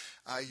living.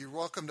 You're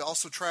welcome to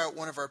also try out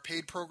one of our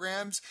paid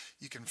programs.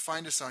 You can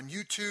find us on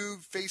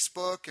YouTube,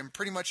 Facebook, and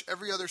pretty much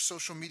every other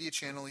social media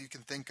channel you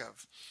can think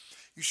of.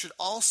 You should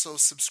also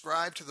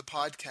subscribe to the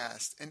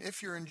podcast, and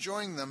if you're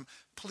enjoying them,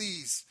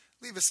 please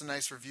leave us a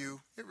nice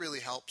review. It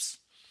really helps.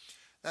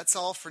 That's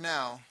all for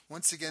now.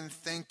 Once again,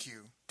 thank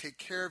you. Take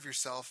care of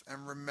yourself,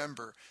 and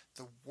remember,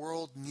 the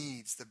world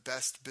needs the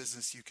best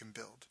business you can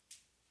build.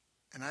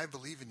 And I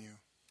believe in you.